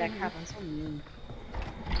I say that crap? I'm so mean.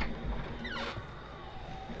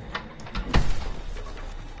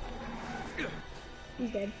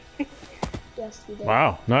 He's dead. Yes, he's dead.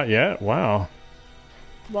 Wow, not yet. Wow.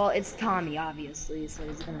 Well, it's Tommy, obviously, so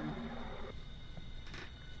he's gonna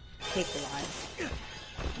take the lives.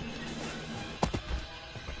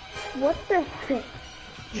 What the heck?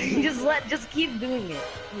 just keep doing it.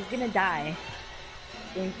 He's gonna die.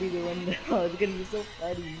 Going through the window. It's gonna be so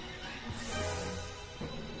funny.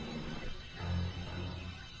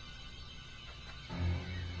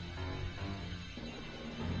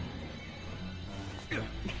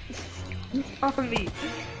 Tommy!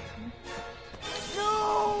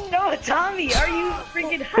 No! No, Tommy! Are you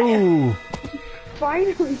freaking high? Ooh!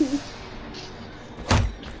 Finally!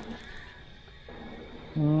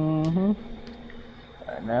 And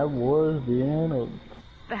that was the end of...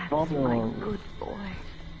 That's my good boy.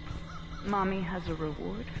 Mommy has a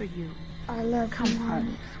reward for you. I love Come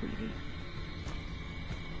home, sweetie.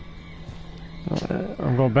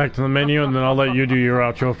 I'm going back to the menu, and then I'll let you do your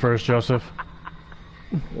outro first, Joseph.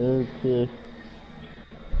 Okay.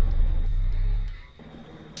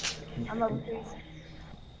 I'm over here.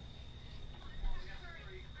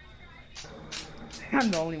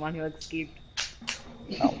 I'm the only one who escaped.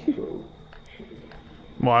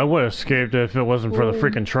 Well, I would have escaped if it wasn't for the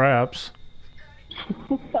freaking traps.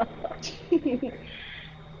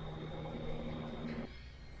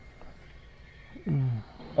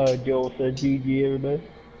 Joel said GG, everybody.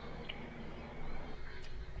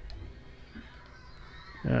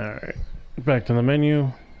 Alright. Back to the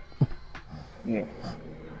menu. Yeah.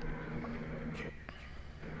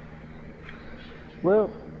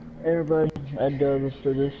 Well, everybody, that does it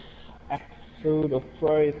for this episode of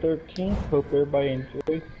Friday 13th. Hope everybody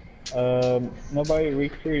enjoyed. Nobody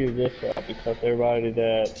recruited this route because everybody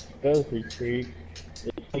that does recruit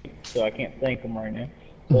is late, so I can't thank them right now.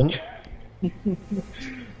 But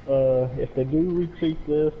if they do retweet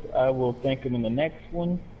this, I will thank them in the next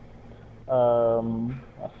one.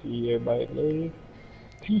 I'll see everybody later.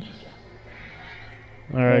 Peace.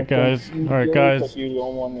 Alright, guys. Alright, guys. You're the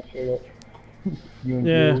only one that showed up.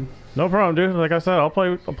 Yeah, no problem, dude. Like I said, I'll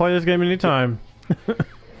play this game anytime.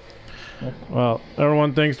 Well,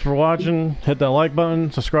 everyone, thanks for watching. Hit that like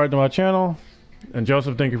button, subscribe to my channel. And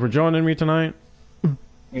Joseph, thank you for joining me tonight.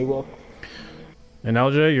 You're welcome. And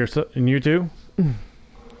LJ, and you too.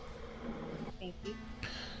 Thank you.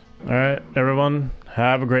 Alright, everyone,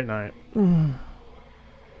 have a great night.